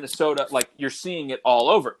 Now Minnesota. Like you're seeing it all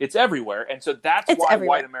over. It's everywhere, and so that's why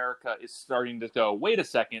everywhere. white America is starting to go, wait a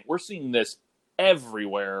second, we're seeing this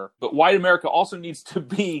everywhere. But white America also needs to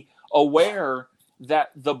be aware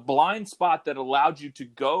that the blind spot that allowed you to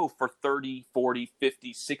go for 30, 40,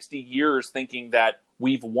 50, 60 years thinking that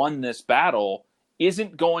we've won this battle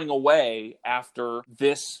isn't going away after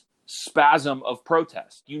this spasm of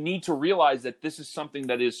protest. You need to realize that this is something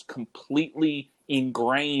that is completely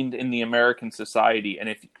ingrained in the American society. And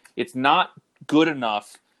if it's not good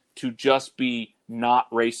enough to just be not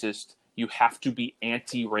racist, you have to be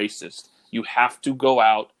anti-racist. You have to go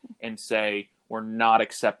out and say, we're not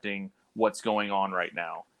accepting what's going on right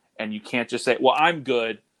now. And you can't just say, well, I'm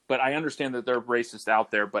good, but I understand that they're racist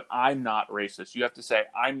out there, but I'm not racist. You have to say,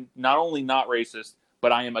 I'm not only not racist,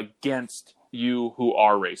 but I am against you who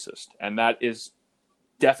are racist. And that is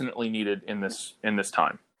definitely needed in this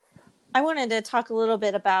time. I wanted to talk a little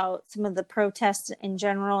bit about some of the protests in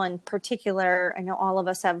general. In particular, I know all of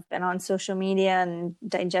us have been on social media and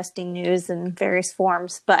digesting news in various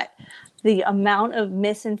forms, but the amount of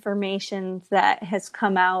misinformation that has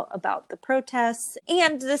come out about the protests,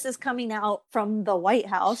 and this is coming out from the White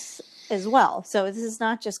House as well. So this is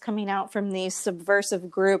not just coming out from these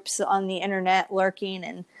subversive groups on the internet lurking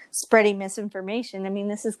and spreading misinformation. I mean,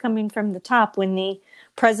 this is coming from the top when the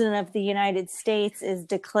President of the United States is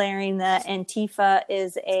declaring that Antifa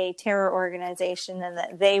is a terror organization and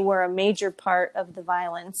that they were a major part of the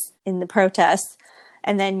violence in the protests.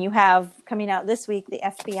 And then you have coming out this week, the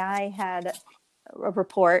FBI had a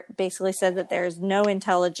report basically said that there's no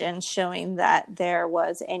intelligence showing that there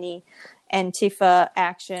was any Antifa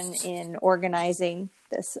action in organizing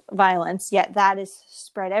this violence, yet that is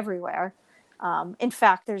spread everywhere. In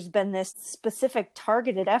fact, there's been this specific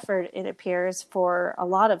targeted effort, it appears, for a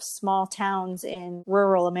lot of small towns in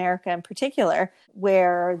rural America in particular,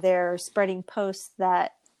 where they're spreading posts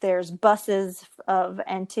that there's buses of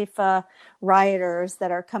Antifa rioters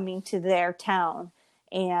that are coming to their town.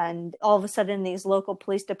 And all of a sudden, these local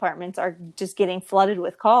police departments are just getting flooded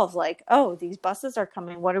with calls like, oh, these buses are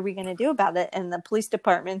coming. What are we going to do about it? And the police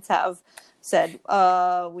departments have said,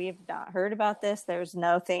 we've not heard about this. There's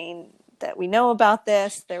nothing that we know about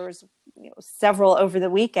this. There was several over the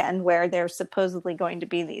weekend where there's supposedly going to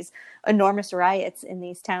be these enormous riots in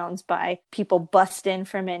these towns by people bussed in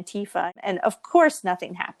from Antifa. And of course,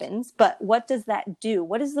 nothing happens. But what does that do?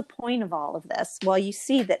 What is the point of all of this? Well, you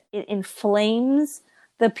see that it inflames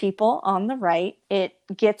the people on the right. It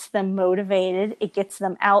gets them motivated. It gets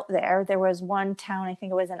them out there. There was one town, I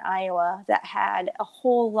think it was in Iowa, that had a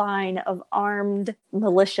whole line of armed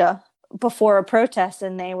militia before a protest,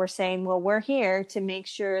 and they were saying, well, we're here to make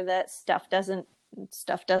sure that stuff doesn't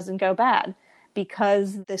go bad,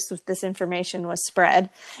 because this information was spread.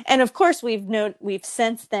 And of course, we've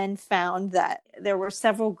since then found that there were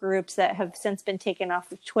several groups that have since been taken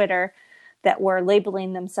off of Twitter that were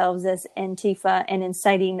labeling themselves as Antifa and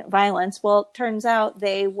inciting violence. Well, it turns out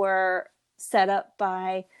they were set up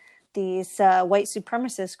by these white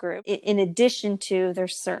supremacist groups. In addition to,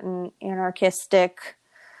 there's certain anarchistic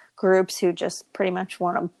groups who just pretty much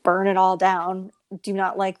want to burn it all down, do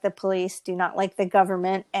not like the police, do not like the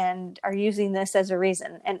government, and are using this as a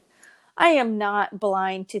reason. And I am not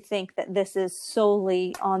blind to think that this is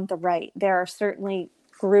solely on the right. There are certainly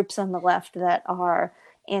groups on the left that are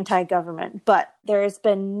anti-government, but there has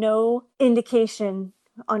been no indication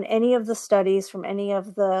on any of the studies from any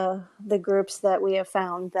of the groups that we have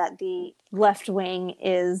found that the left wing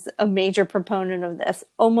is a major proponent of this.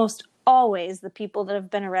 Almost always the people that have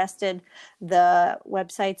been arrested, the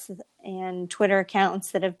websites and Twitter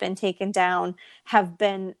accounts that have been taken down have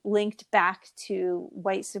been linked back to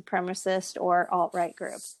white supremacist or alt-right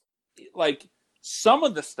groups. Like, some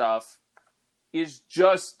of the stuff is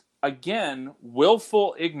just, again,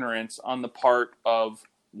 willful ignorance on the part of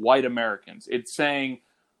white Americans. It's saying,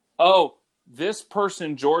 oh, this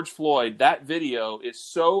person, George Floyd, that video is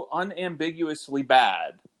so unambiguously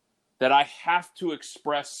bad that I have to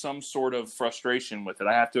express some sort of frustration with it.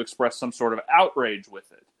 I have to express some sort of outrage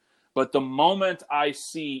with it. But the moment I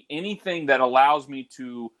see anything that allows me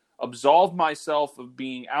to absolve myself of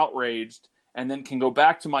being outraged and then can go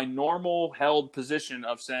back to my normal held position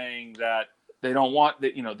of saying that they don't want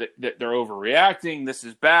that, that they're overreacting, this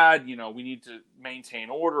is bad, we need to maintain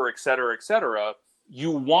order, et cetera, you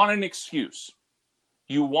want an excuse.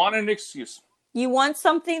 You want an excuse. You want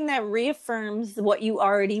something that reaffirms what you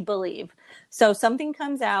already believe. So something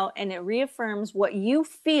comes out and it reaffirms what you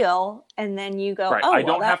feel, and then you go, right. Oh, I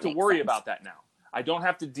don't well, have to worry sense. about that now. I don't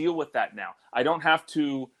have to deal with that now. I don't have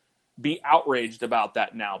to be outraged about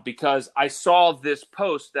that now because I saw this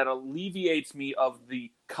post that alleviates me of the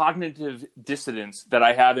cognitive dissonance that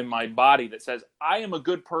I have in my body that says, I am a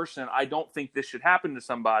good person. I don't think this should happen to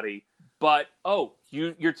somebody. But,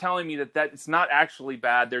 you're telling me that it's not actually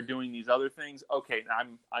bad. They're doing these other things. Okay,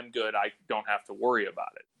 I'm good. I don't have to worry about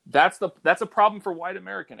it. That's a problem for white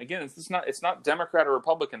American. Again, it's not Democrat or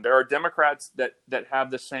Republican. There are Democrats that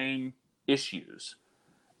have the same issues,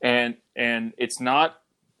 and it's not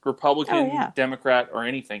Republican, Democrat, or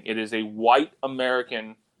anything. It is a white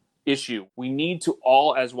American issue. We need to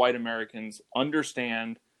all, as white Americans,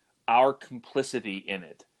 understand our complicity in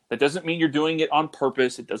it. That doesn't mean you're doing it on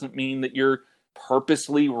purpose. It doesn't mean that you're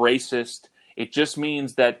purposely racist. It just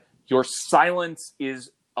means that your silence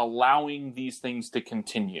is allowing these things to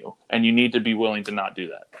continue, and you need to be willing to not do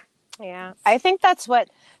that. Yeah, I think that's what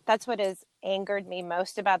has angered me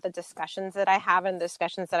most about the discussions that I have and the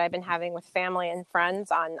discussions that I've been having with family and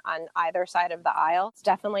friends on either side of the aisle. It's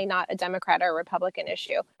definitely not a Democrat or Republican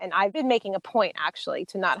issue. And I've been making a point, actually,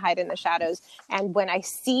 to not hide in the shadows. And when I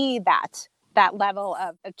see that level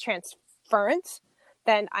of transference,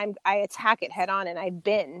 then I attack it head on, and I've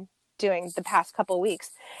been doing the past couple of weeks.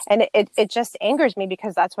 And it just angers me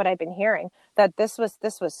because that's what I've been hearing, that this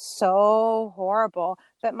was so horrible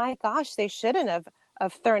that, my gosh, they shouldn't have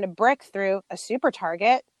thrown a brick through a super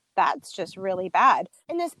Target. That's just really bad.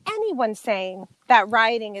 And is anyone saying that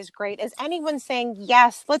rioting is great? Is anyone saying,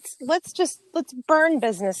 yes, let's burn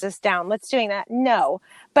businesses down? Let's doing that? No.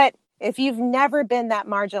 But if you've never been that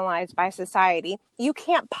marginalized by society, you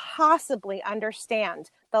can't possibly understand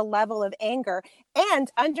the level of anger. And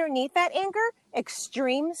underneath that anger,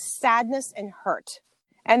 extreme sadness and hurt.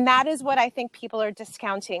 And that is what I think people are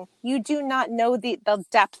discounting. You do not know the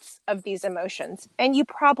depths of these emotions, and you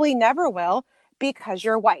probably never will because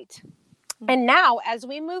you're white. And now, as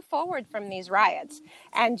we move forward from these riots,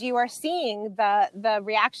 and you are seeing the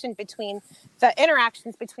reaction between the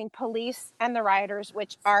interactions between police and the rioters,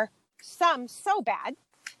 which are some so bad,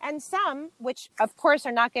 and some, which of course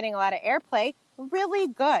are not getting a lot of airplay, really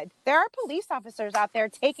good. There are police officers out there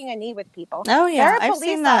taking a knee with people. Oh yeah, there are I've police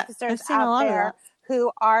seen that. officers I've seen a out lot of there that.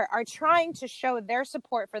 who are trying to show their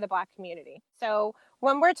support for the Black community. So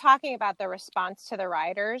when we're talking about the response to the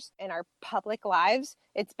rioters in our public lives,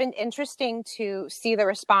 it's been interesting to see the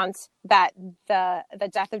response that the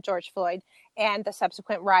death of George Floyd and the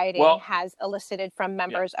subsequent rioting has elicited from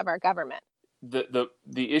members of our government. The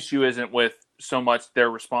issue isn't with so much their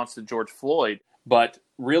response to George Floyd, but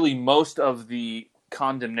really most of the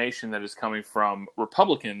condemnation that is coming from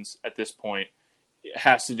Republicans at this point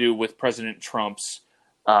has to do with President Trump's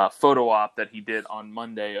photo op that he did on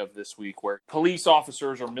Monday of this week, where police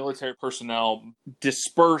officers or military personnel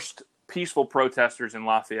dispersed peaceful protesters in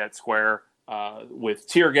Lafayette Square with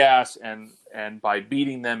tear gas and by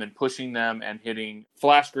beating them and pushing them and hitting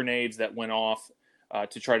flash grenades that went off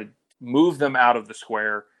to try to move them out of the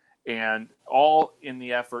square, and all in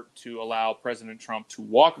the effort to allow President Trump to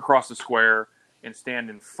walk across the square and stand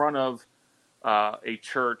in front of a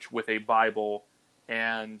church with a Bible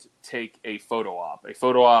and take a photo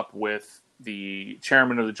op with the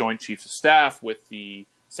chairman of the Joint Chiefs of Staff, with the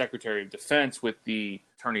Secretary of Defense, with the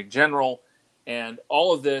Attorney General, and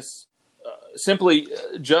all of this simply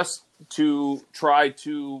just to try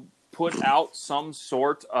to put out some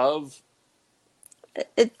sort of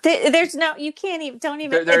there's no, you can't even, don't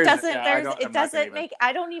even, There it isn't. doesn't, Yeah, there's, it doesn't make,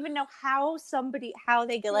 I don't even know how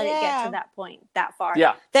they let it get to that point, that far.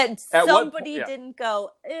 Yeah. That At somebody yeah. didn't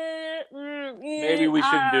go, maybe we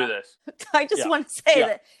shouldn't do this. I just want to say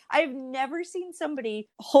that I've never seen somebody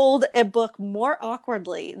hold a book more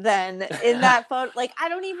awkwardly than in that photo. Like, I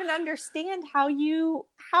don't even understand how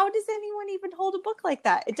does anyone even hold a book like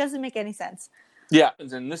that? It doesn't make any sense. Yeah.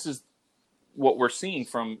 And this is what we're seeing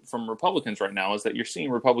from Republicans right now, is that you're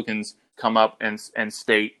seeing Republicans come up and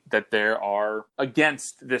state that they are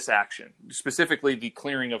against this action, specifically the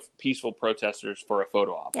clearing of peaceful protesters for a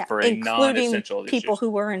photo op, for a non-essential people issue. who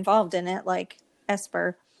were involved in it, like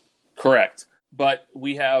Esper. Correct. But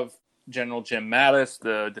we have General Jim Mattis,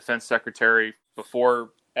 the defense secretary, before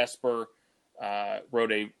Esper,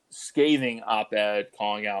 wrote a scathing op-ed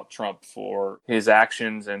calling out Trump for his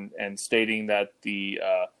actions and stating that the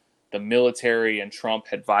military and Trump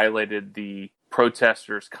had violated the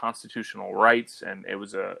protesters' constitutional rights, and it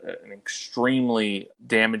was an extremely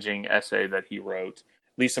damaging essay that he wrote.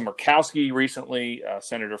 Lisa Murkowski recently, a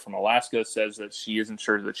senator from Alaska, says that she isn't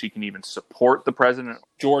sure that she can even support the president.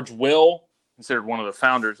 George Will, considered one of the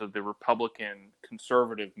founders of the Republican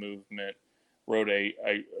conservative movement, wrote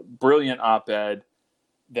a brilliant op-ed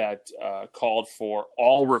that called for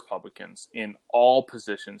all Republicans in all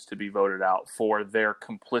positions to be voted out for their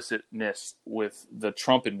complicitness with the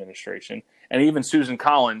Trump administration. And even Susan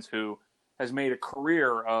Collins, who has made a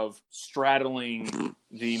career of straddling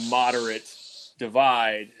the moderate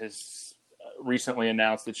divide, has recently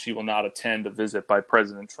announced that she will not attend a visit by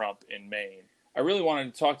President Trump in Maine. I really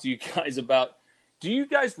wanted to talk to you guys about, do you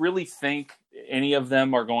guys really think any of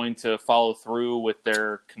them are going to follow through with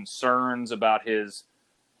their concerns about his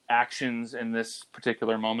actions in this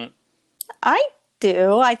particular moment? I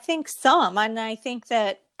do. I think some. And I think,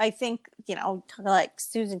 like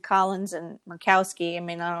Susan Collins and Murkowski, I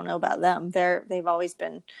mean, I don't know about them. They've always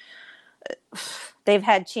been, they've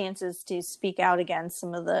had chances to speak out against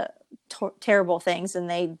some of the terrible things, and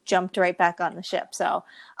they jumped right back on the ship. So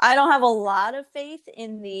I don't have a lot of faith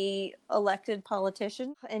in the elected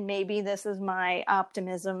politician, and maybe this is my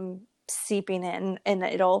optimism seeping in, and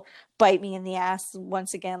it'll bite me in the ass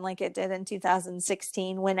once again, like it did in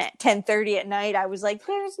 2016, when at 10:30 at night I was like,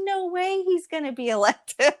 there's no way he's going to be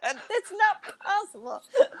elected. That's not possible.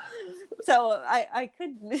 So I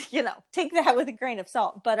could, take that with a grain of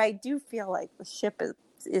salt, but I do feel like the ship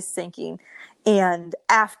is sinking. And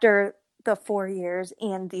after the 4 years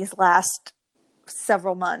and these last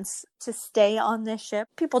several months, to stay on this ship,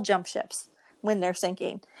 people jump ships when they're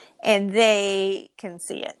sinking, and they can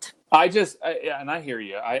see it. I hear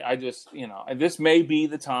you. I just, this may be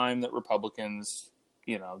the time that Republicans,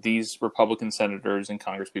 these Republican senators and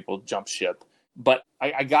congresspeople jump ship. But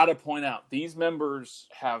I got to point out, these members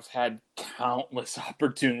have had countless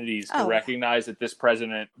opportunities to recognize that this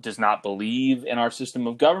president does not believe in our system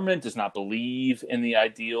of government, does not believe in the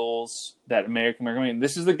ideals that American.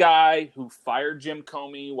 This is the guy who fired Jim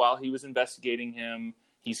Comey while he was investigating him.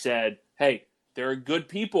 He said, hey, There are good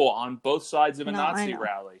people on both sides of a No, I Nazi know.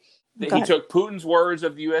 rally. Go He ahead. took Putin's words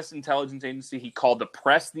of the U.S. intelligence agency. He called the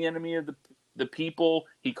press the enemy of the people.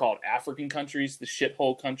 He called African countries the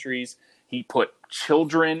shithole countries. He put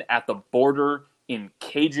children at the border in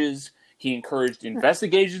cages. He encouraged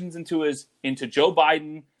investigations into Joe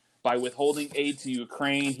Biden by withholding aid to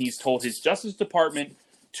Ukraine. He's told his Justice Department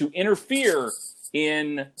to interfere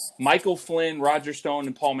in Michael Flynn, Roger Stone,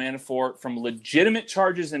 and Paul Manafort from legitimate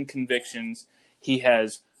charges and convictions. He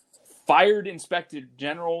has fired inspector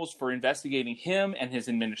generals for investigating him and his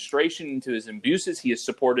administration into his abuses. He has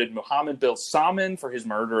supported Mohammed bin Salman for his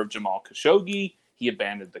murder of Jamal Khashoggi. He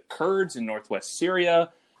abandoned the Kurds in northwest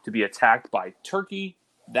Syria to be attacked by Turkey.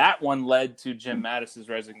 That one led to Jim Mattis's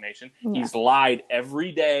resignation. Yeah. He's lied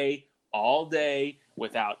every day, all day,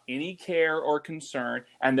 without any care or concern.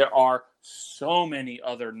 And there are so many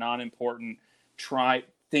other non-important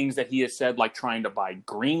things that he has said, like trying to buy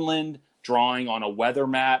Greenland, drawing on a weather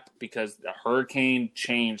map because the hurricane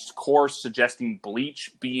changed course, suggesting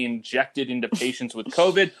bleach be injected into patients with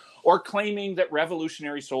COVID, or claiming that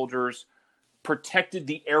revolutionary soldiers protected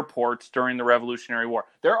the airports during the Revolutionary War.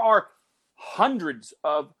 There are hundreds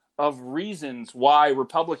of reasons why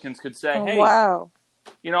Republicans could say, hey, Wow.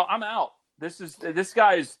 I'm out. This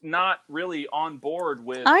guy is not really on board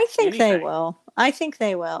with I think they anything. will. I think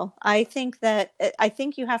they will. I think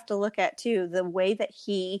you have to look at too the way that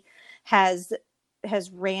he has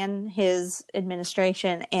ran his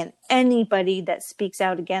administration, and anybody that speaks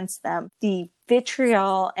out against them, the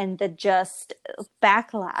vitriol and the just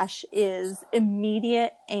backlash is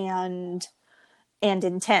immediate and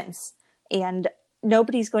intense. And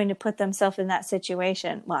nobody's going to put themselves in that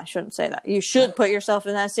situation. Well, I shouldn't say that. You should put yourself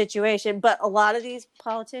in that situation. But a lot of these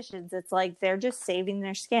politicians, it's like they're just saving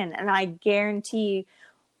their skin. And I guarantee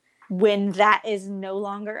when that is no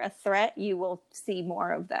longer a threat, you will see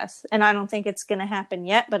more of this. And I don't think it's going to happen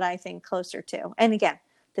yet, but I think closer to. And again,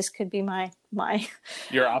 this could be Your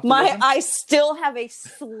optimism? I still have a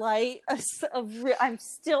slight, I'm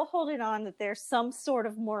still holding on that there's some sort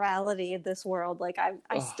of morality in this world. Like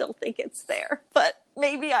I still think it's there, but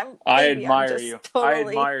maybe I'm just totally I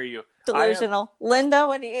admire you. delusional. Linda,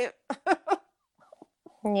 what do you?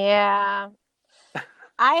 Yeah.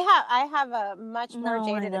 I have a much more No,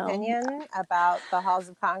 I jaded know. opinion about the halls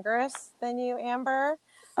of Congress than you, Amber.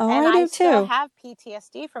 Oh, And I do still too. have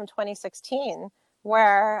PTSD from 2016,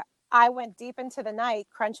 where I went deep into the night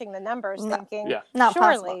crunching the numbers, thinking, Yeah. Not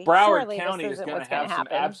surely, Broward surely County this is isn't going what's to going have to some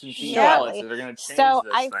happen. absentee Surely. ballots that are going to change So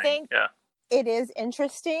this I thing. think Yeah. it is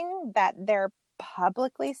interesting that they're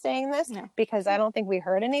publicly saying this, Yeah. because I don't think we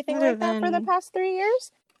heard anything Other like that for the than- past 3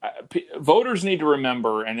 years. Voters need to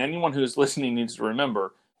remember, and anyone who's listening needs to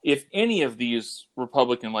remember, if any of these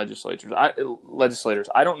Republican legislators,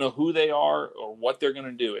 I don't know who they are or what they're going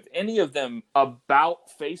to do. If any of them about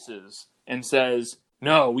faces and says,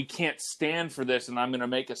 no, we can't stand for this and I'm going to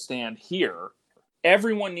make a stand here,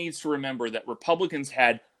 everyone needs to remember that Republicans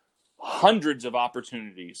had hundreds of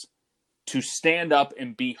opportunities to stand up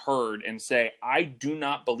and be heard and say, I do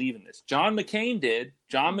not believe in this. John McCain did.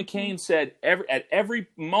 John McCain said at every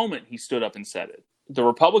moment he stood up and said it. The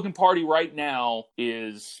Republican Party right now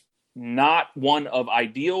is not one of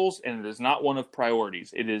ideals, and it is not one of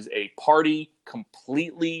priorities. It is a party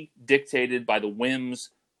completely dictated by the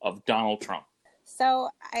whims of Donald Trump. So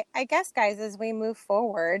I guess, guys, as we move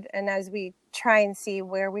forward and as we try and see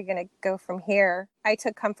where we're going to go from here, I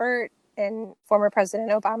took comfort in former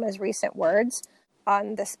President Obama's recent words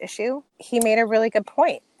on this issue. He made a really good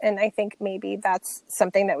point, and I think maybe that's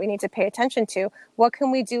something that we need to pay attention to. What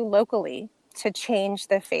can we do locally to change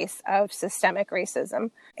the face of systemic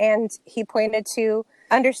racism? And he pointed to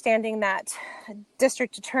understanding that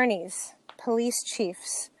district attorneys, police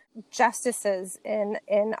chiefs, justices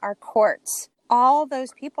in our courts, all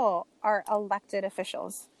those people are elected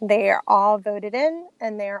officials. They are all voted in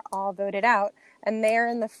and they're all voted out. And they're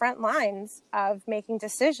in the front lines of making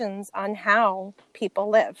decisions on how people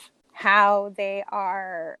live, how they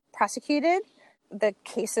are prosecuted, the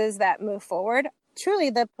cases that move forward. Truly,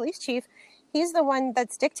 the police chief, he's the one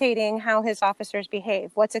that's dictating how his officers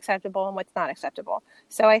behave, what's acceptable and what's not acceptable.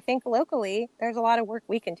 So I think locally, there's a lot of work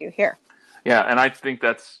we can do here. Yeah, and I think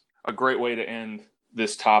that's a great way to end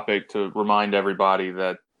this topic, to remind everybody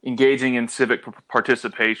that engaging in civic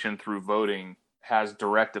participation through voting has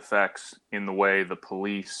direct effects in the way the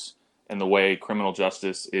police and the way criminal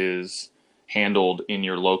justice is handled in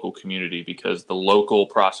your local community, because the local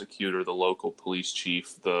prosecutor, the local police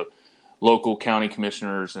chief, the local county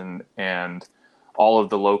commissioners, and all of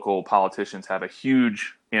the local politicians have a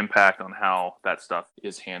huge impact on how that stuff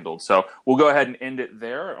is handled. So we'll go ahead and end it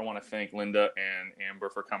there. I want to thank Linda and Amber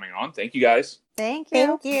for coming on. Thank you guys. Thank you.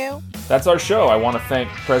 Thank you. That's our show. I want to thank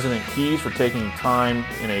President Keyes for taking time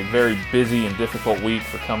in a very busy and difficult week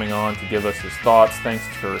for coming on to give us his thoughts. Thanks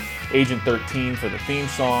for Agent 13 for the theme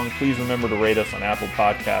song. Please remember to rate us on Apple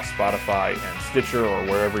Podcasts, Spotify, and Stitcher, or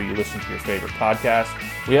wherever you listen to your favorite podcast.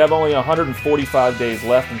 We have only 145 days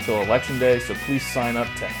left until Election Day, so please sign up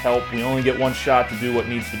to help. We only get one shot to do what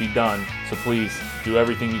needs to be done, so please do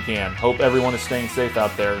everything you can. Hope everyone is staying safe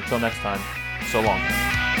out there. Until next time, so long.